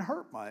could even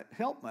help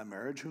my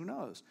marriage, who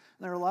knows?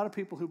 And there are a lot of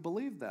people who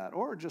believe that,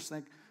 or just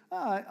think,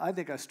 I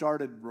think I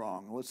started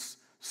wrong. Let's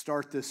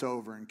start this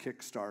over and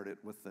kickstart it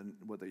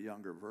with a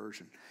younger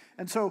version.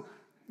 And so,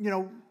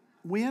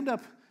 we end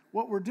up,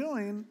 what we're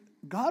doing,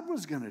 God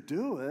was going to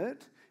do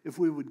it if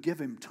we would give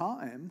him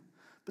time,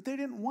 but they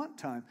didn't want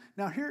time.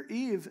 Now here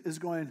Eve is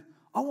going,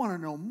 I want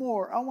to know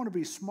more. I want to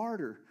be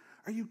smarter.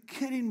 Are you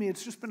kidding me?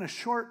 It's just been a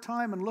short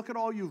time, and look at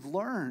all you've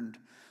learned.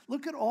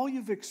 Look at all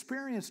you've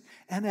experienced.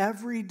 And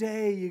every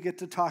day you get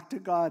to talk to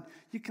God.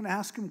 You can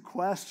ask him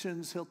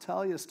questions. He'll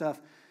tell you stuff.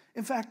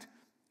 In fact,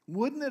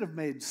 wouldn't it have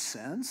made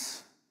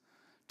sense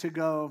to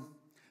go,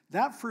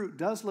 that fruit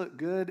does look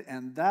good,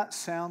 and that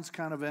sounds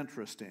kind of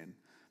interesting.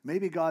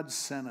 Maybe God's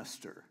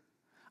sinister.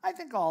 I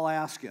think I'll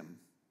ask him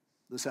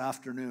this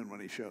afternoon when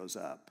he shows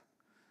up.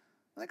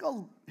 I think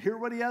I'll hear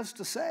what he has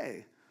to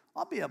say.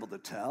 I'll be able to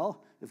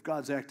tell if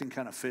God's acting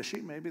kind of fishy.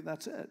 Maybe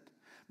that's it.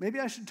 Maybe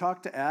I should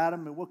talk to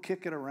Adam and we'll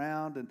kick it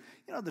around. And,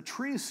 the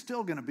tree is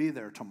still going to be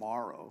there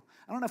tomorrow.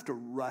 I don't have to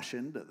rush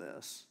into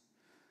this.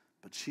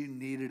 But she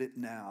needed it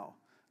now.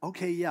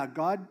 Okay, yeah,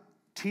 God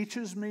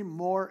teaches me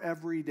more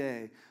every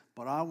day,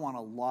 but I want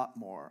a lot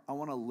more. I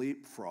want to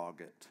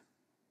leapfrog it.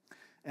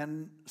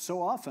 And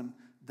so often,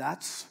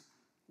 that's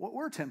what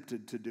we're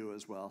tempted to do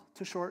as well,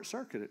 to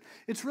short-circuit it.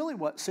 It's really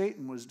what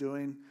Satan was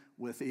doing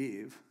with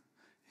Eve.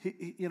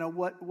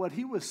 What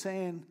he was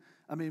saying,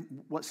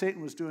 what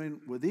Satan was doing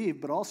with Eve,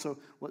 but also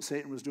what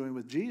Satan was doing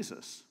with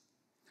Jesus.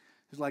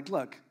 He's like,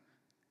 look,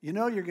 you're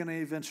going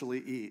to eventually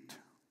eat.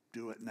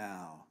 Do it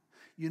now.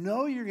 You're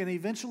going to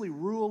eventually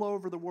rule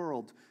over the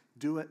world.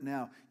 Do it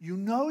now. You're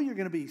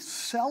going to be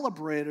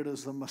celebrated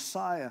as the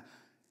Messiah.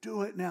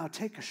 Do it now.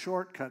 Take a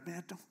shortcut.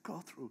 Man, don't go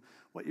through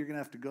what you're going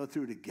to have to go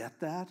through to get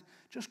that.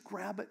 Just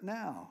grab it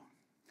now.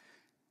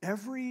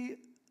 Every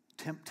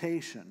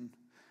temptation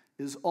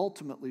is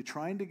ultimately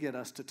trying to get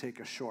us to take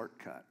a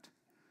shortcut.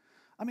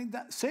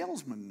 That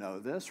salesmen know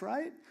this,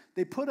 right?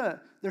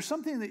 There's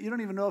something that you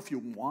don't even know if you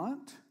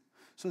want,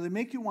 so they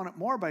make you want it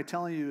more by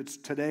telling you it's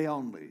today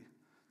only.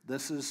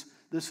 This is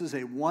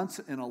a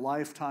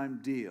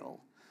once-in-a-lifetime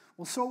deal.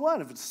 Well, so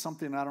what if it's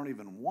something I don't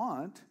even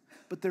want?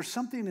 But there's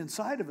something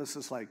inside of us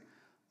that's like,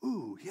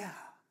 ooh, yeah,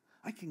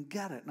 I can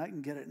get it, and I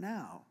can get it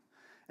now.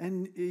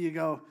 And you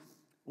go,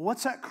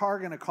 what's that car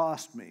going to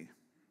cost me?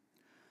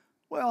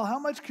 Well, how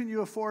much can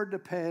you afford to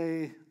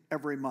pay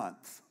every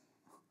month?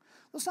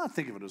 Let's not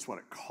think of it as what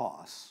it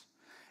costs.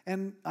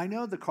 And I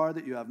know the car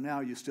that you have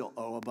now, you still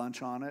owe a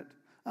bunch on it.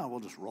 Oh,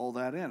 we'll just roll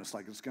that in. It's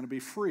like it's going to be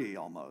free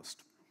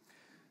almost.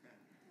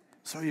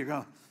 So you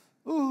go,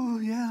 ooh,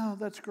 yeah,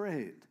 that's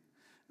great.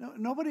 No,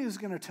 nobody is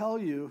going to tell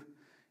you,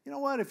 you know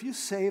what, if you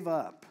save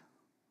up,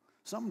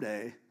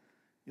 someday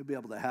you'll be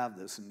able to have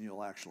this and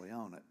you'll actually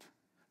own it.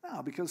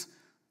 No, because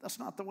that's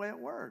not the way it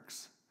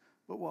works.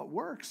 But what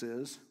works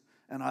is,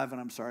 and Ivan,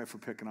 I'm sorry for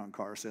picking on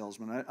car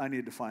salesmen. I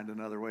need to find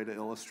another way to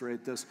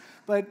illustrate this.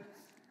 But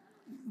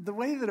the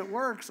way that it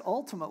works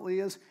ultimately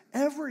is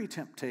every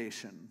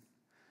temptation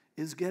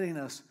is getting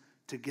us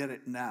to get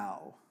it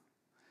now.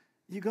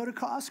 You go to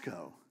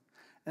Costco,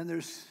 and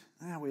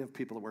we have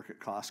people that work at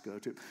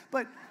Costco too.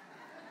 But,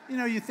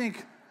 you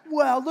think,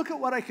 well, look at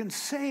what I can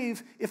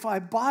save if I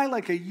buy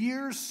like a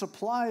year's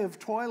supply of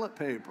toilet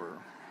paper.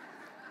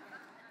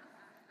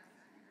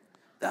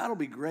 That'll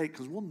be great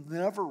because we'll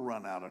never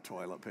run out of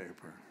toilet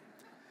paper.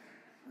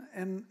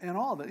 And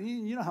all of it.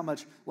 You know how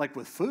much, like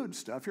with food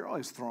stuff, you're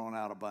always throwing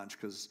out a bunch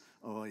because,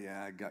 oh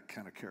yeah, I got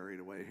kind of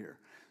carried away here.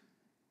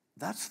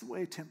 That's the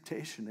way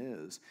temptation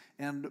is.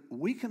 And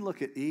we can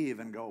look at Eve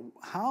and go,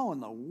 how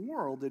in the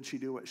world did she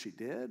do what she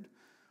did?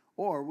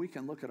 Or we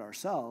can look at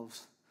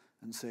ourselves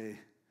and say,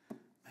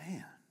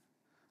 man,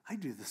 I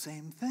do the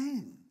same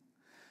thing.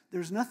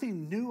 There's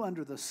nothing new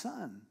under the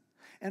sun.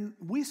 And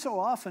we so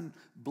often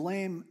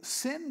blame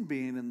sin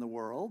being in the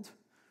world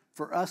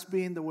for us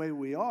being the way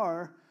we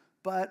are,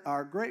 but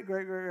our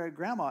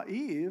great-great-great-grandma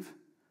Eve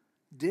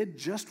did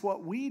just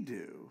what we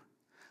do.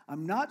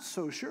 I'm not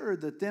so sure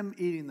that them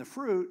eating the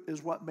fruit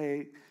is what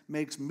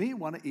makes me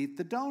want to eat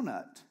the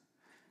donut.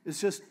 It's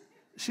just,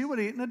 she would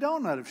have eaten a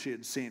donut if she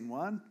had seen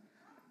one,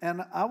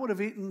 and I would have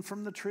eaten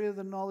from the tree of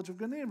the knowledge of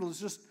good and evil. It's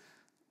just,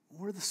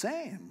 we're the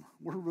same.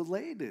 We're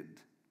related.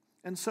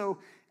 And so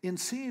in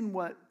seeing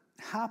what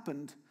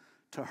happened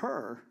to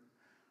her,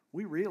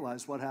 we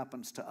realize what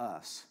happens to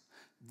us.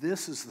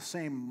 This is the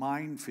same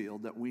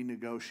minefield that we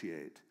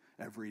negotiate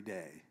every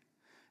day.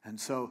 And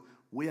so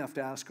we have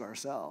to ask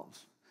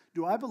ourselves,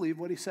 do I believe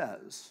what he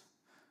says?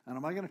 And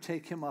am I going to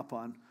take him up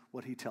on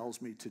what he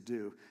tells me to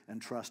do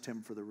and trust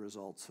him for the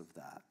results of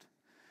that?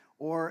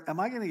 Or am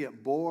I going to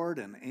get bored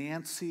and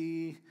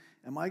antsy?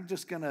 Am I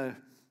just going to,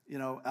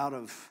 out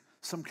of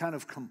some kind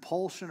of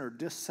compulsion or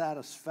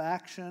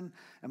dissatisfaction,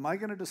 am I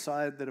going to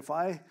decide that if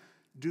I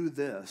do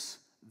this,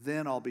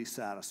 then I'll be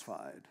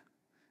satisfied,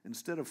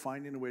 instead of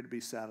finding a way to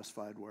be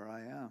satisfied where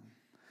I am?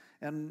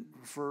 And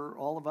for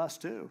all of us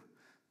too,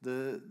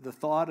 the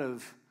thought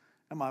of,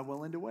 am I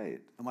willing to wait?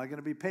 Am I going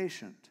to be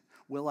patient?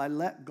 Will I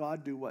let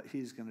God do what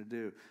he's going to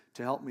do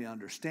to help me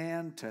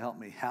understand, to help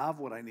me have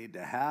what I need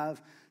to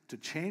have, to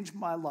change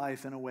my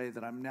life in a way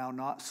that I'm now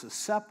not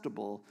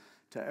susceptible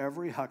to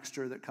every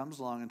huckster that comes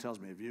along and tells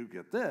me, if you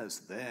get this,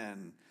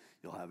 then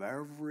you'll have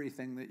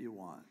everything that you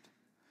want.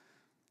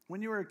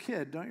 When you were a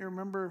kid, don't you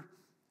remember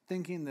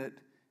thinking that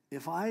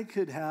if I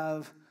could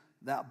have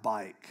that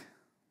bike,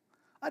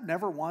 I'd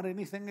never want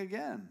anything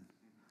again?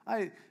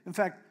 In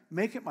fact,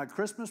 make it my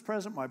Christmas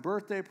present, my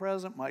birthday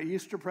present, my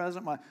Easter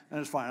present, and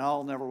it's fine.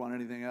 I'll never want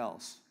anything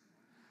else.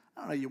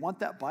 I don't know, you want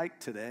that bike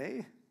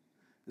today?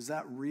 Is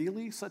that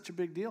really such a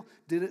big deal?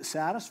 Did it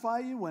satisfy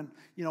you when,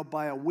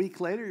 by a week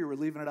later you were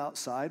leaving it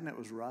outside and it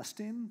was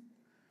rusting?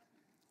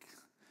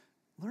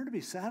 learn to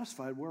be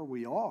satisfied where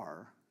we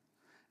are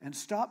and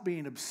stop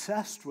being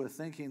obsessed with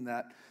thinking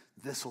that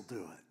this will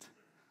do it.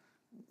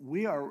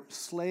 We are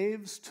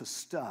slaves to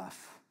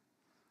stuff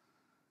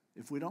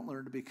if we don't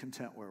learn to be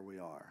content where we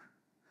are.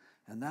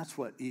 And that's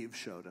what Eve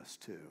showed us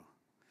too.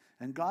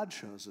 And God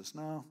shows us,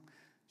 no,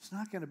 it's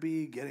not going to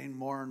be getting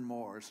more and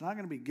more. It's not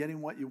going to be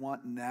getting what you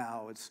want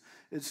now.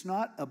 It's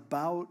not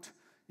about,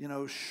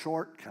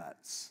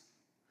 shortcuts.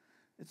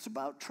 It's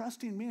about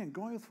trusting me and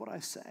going with what I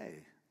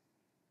say.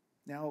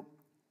 Now,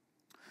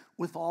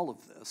 with all of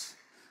this,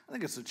 I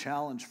think it's a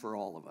challenge for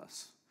all of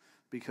us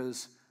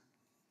because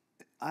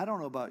I don't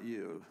know about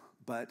you,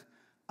 but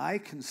I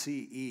can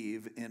see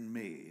Eve in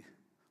me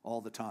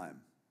all the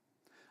time.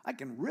 I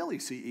can really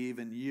see Eve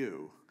in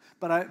you,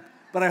 but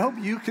I hope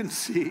you can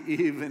see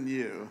Eve in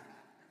you.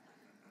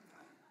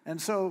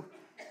 And so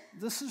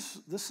this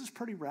is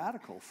pretty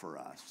radical for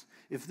us.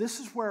 If this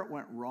is where it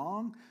went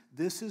wrong,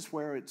 this is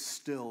where it's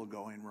still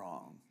going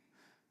wrong.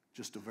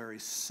 Just a very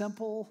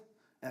simple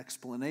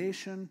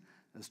explanation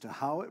as to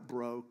how it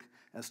broke,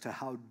 as to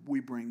how we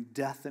bring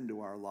death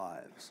into our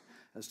lives,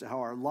 as to how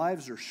our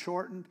lives are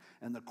shortened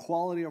and the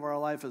quality of our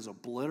life is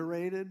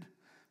obliterated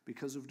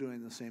because of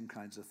doing the same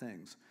kinds of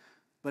things.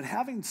 But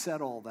having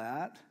said all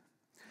that,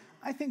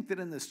 I think that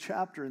in this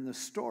chapter, in this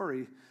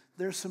story,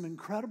 there's some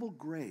incredible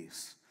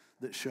grace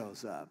that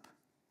shows up.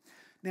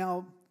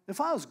 Now, if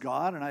I was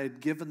God and I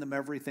had given them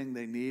everything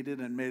they needed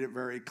and made it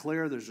very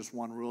clear, there's just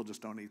one rule,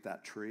 just don't eat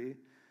that tree,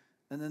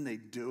 and then they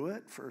do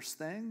it first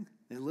thing,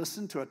 they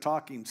listen to a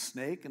talking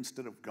snake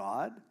instead of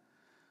God,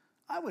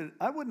 I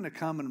wouldn't have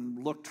come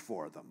and looked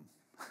for them.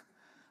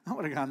 I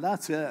would have gone,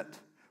 that's it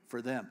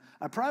for them.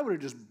 I probably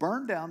would have just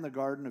burned down the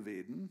Garden of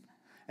Eden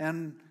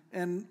and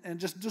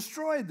just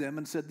destroyed them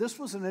and said, this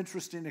was an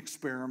interesting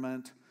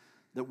experiment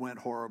that went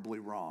horribly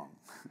wrong.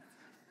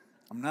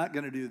 I'm not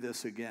going to do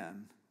this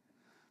again.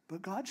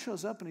 But God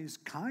shows up and he's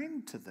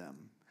kind to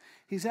them.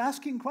 He's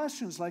asking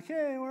questions like,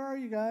 hey, where are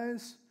you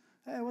guys?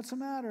 Hey, what's the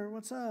matter?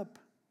 What's up?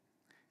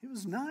 He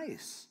was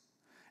nice.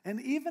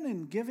 And even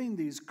in giving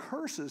these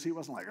curses, he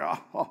wasn't like,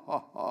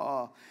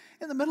 oh.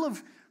 In the middle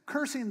of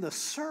cursing the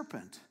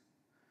serpent,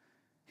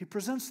 he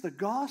presents the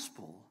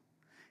gospel.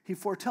 He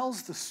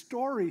foretells the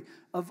story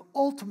of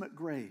ultimate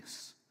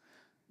grace,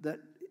 that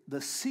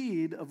the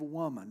seed of a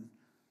woman,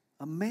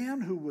 a man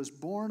who was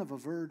born of a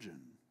virgin,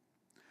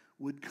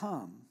 would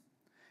come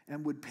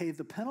and would pay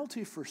the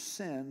penalty for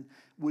sin,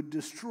 would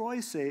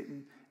destroy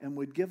Satan, and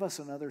would give us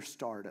another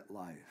start at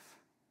life.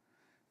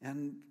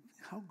 And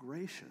how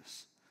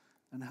gracious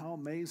and how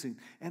amazing.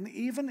 And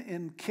even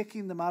in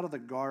kicking them out of the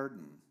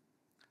garden,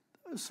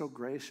 that was so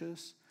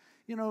gracious.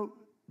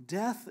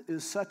 Death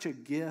is such a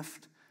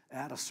gift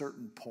at a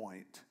certain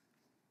point.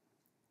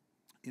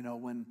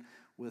 When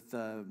with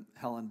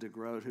Helen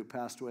DeGroat, who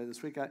passed away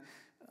this week,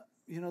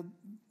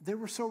 they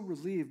were so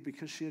relieved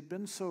because she had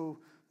been so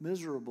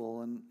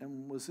miserable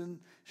and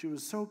she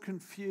was so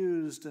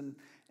confused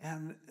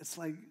and it's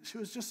like she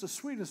was just the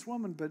sweetest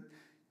woman, but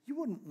you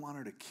wouldn't want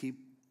her to keep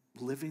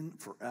living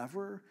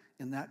forever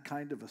in that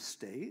kind of a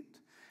state.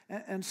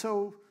 And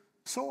so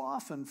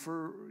often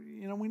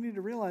we need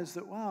to realize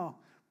that, wow,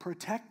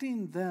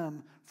 protecting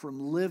them from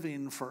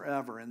living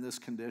forever in this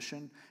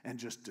condition and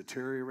just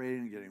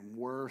deteriorating and getting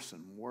worse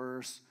and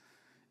worse,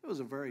 it was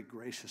a very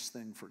gracious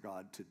thing for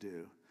God to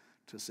do,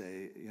 to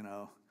say,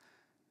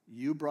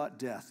 you brought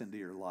death into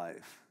your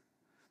life,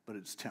 but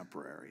it's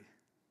temporary.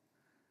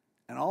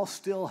 And I'll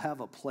still have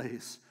a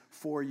place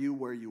for you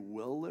where you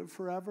will live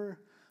forever,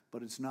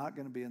 but it's not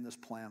going to be in this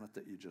planet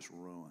that you just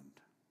ruined.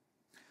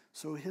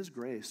 So his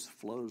grace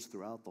flows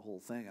throughout the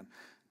whole thing. And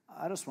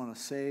I just want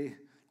to say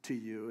to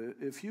you,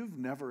 if you've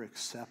never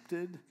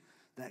accepted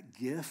that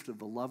gift of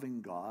the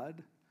loving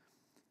God,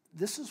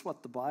 this is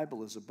what the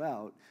Bible is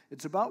about.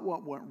 It's about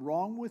what went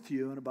wrong with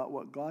you and about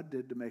what God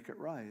did to make it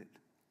right.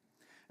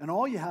 And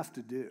all you have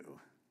to do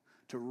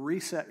to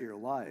reset your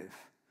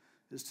life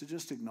is to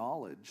just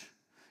acknowledge.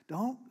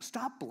 Don't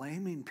stop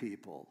blaming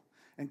people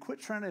and quit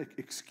trying to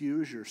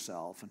excuse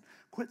yourself and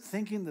quit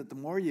thinking that the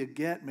more you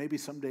get, maybe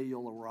someday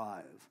you'll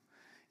arrive.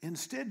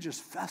 Instead,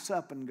 just fess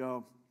up and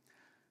go,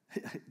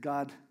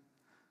 God,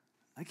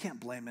 I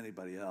can't blame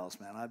anybody else,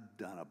 man. I've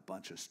done a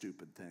bunch of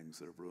stupid things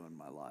that have ruined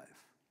my life.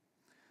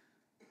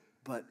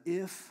 But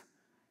if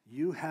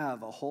you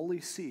have a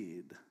holy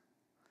seed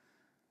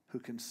who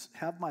can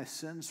have my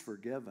sins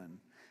forgiven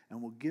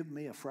and will give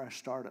me a fresh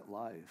start at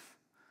life,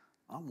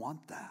 I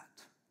want that.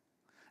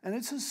 And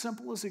it's as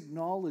simple as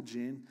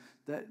acknowledging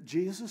that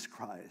Jesus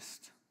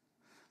Christ,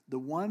 the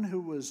one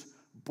who was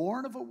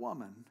born of a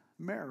woman,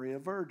 Mary, a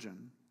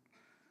virgin,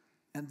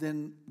 and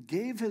then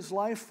gave his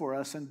life for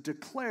us and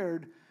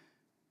declared,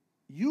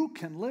 you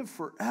can live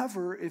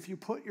forever if you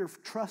put your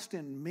trust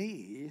in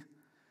me.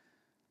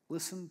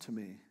 Listen to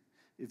me.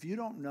 If you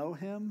don't know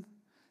him,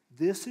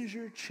 this is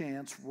your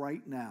chance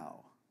right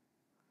now.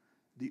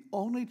 The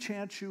only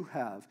chance you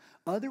have.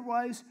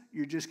 Otherwise,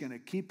 you're just going to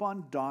keep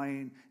on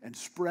dying and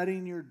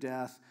spreading your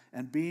death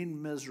and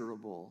being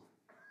miserable.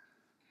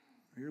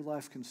 Your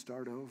life can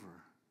start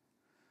over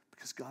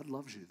because God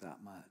loves you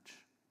that much.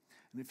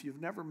 And if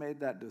you've never made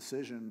that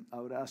decision,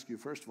 I would ask you,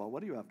 first of all,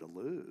 what do you have to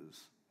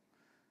lose?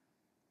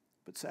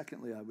 But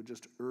secondly, I would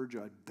just urge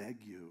you, I'd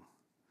beg you,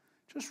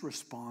 just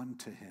respond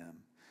to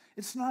him.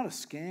 It's not a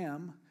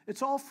scam.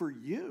 It's all for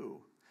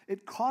you.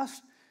 It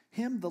cost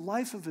him the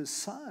life of his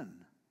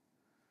son.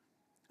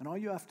 And all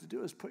you have to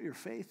do is put your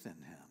faith in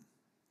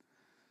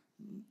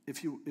him.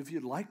 If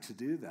you'd like to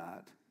do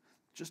that,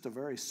 just a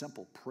very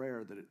simple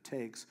prayer that it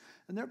takes.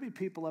 And there'll be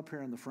people up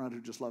here in the front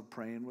who just love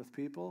praying with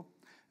people,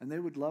 and they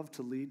would love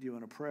to lead you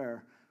in a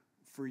prayer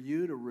for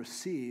you to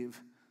receive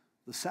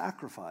the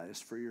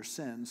sacrifice for your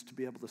sins, to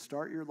be able to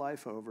start your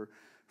life over,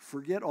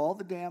 forget all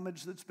the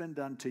damage that's been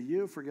done to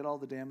you, forget all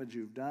the damage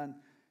you've done,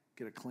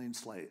 get a clean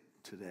slate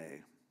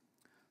today.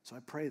 So I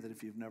pray that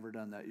if you've never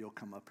done that, you'll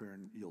come up here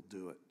and you'll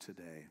do it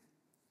today.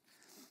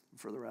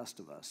 For the rest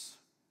of us,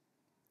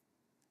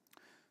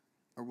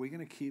 are we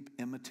going to keep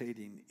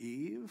imitating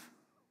Eve?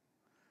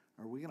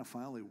 Or are we going to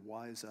finally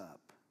wise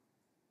up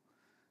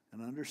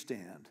and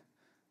understand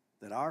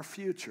that our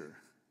future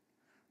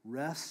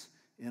rests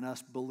in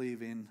us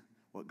believing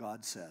what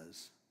God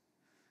says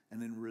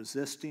and in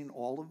resisting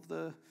all of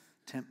the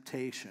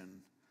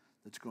temptation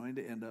that's going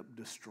to end up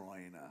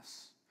destroying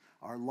us?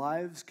 Our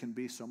lives can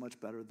be so much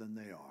better than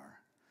they are.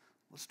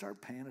 Let's start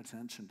paying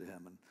attention to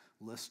him and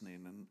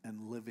listening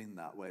and living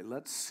that way.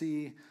 Let's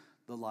see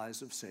the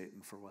lies of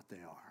Satan for what they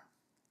are.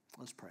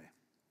 Let's pray.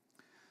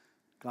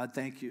 God,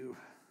 thank you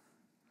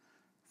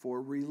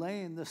for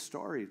relaying this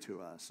story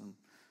to us. And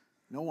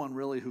no one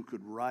really who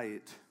could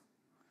write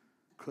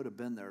could have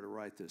been there to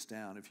write this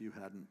down if you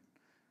hadn't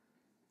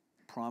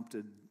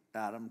prompted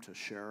Adam to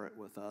share it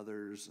with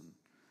others and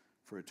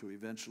for it to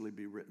eventually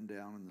be written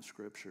down in the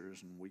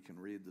scriptures and we can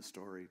read the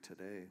story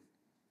today.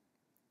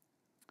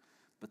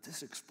 But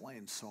this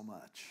explains so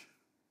much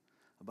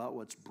about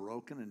what's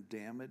broken and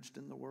damaged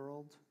in the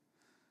world.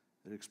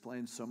 It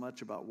explains so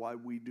much about why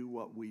we do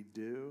what we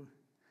do,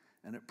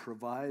 and it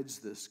provides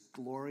this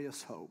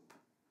glorious hope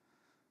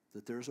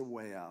that there's a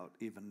way out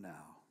even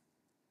now.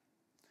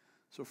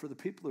 So for the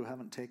people who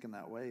haven't taken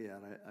that way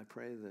yet, I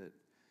pray that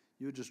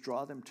you would just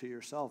draw them to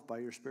yourself by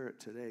your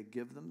Spirit today.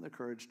 Give them the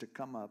courage to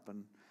come up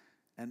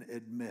and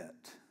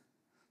admit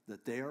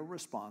that they are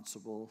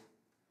responsible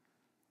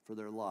for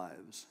their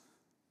lives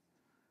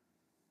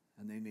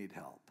and they need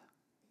help.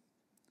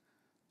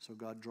 So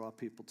God, draw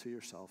people to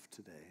yourself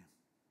today.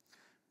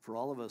 For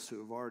all of us who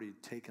have already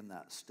taken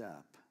that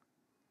step,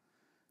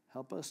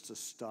 help us to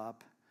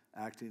stop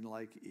acting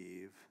like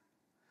Eve.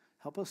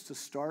 Help us to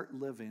start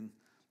living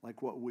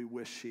like what we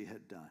wish she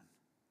had done.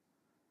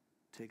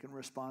 Taken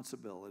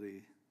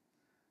responsibility,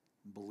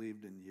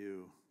 believed in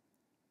you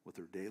with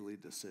her daily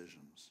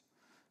decisions.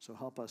 So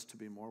help us to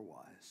be more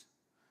wise.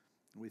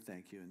 We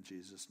thank you in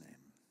Jesus' name.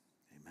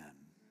 Amen.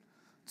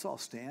 Let's all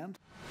stand.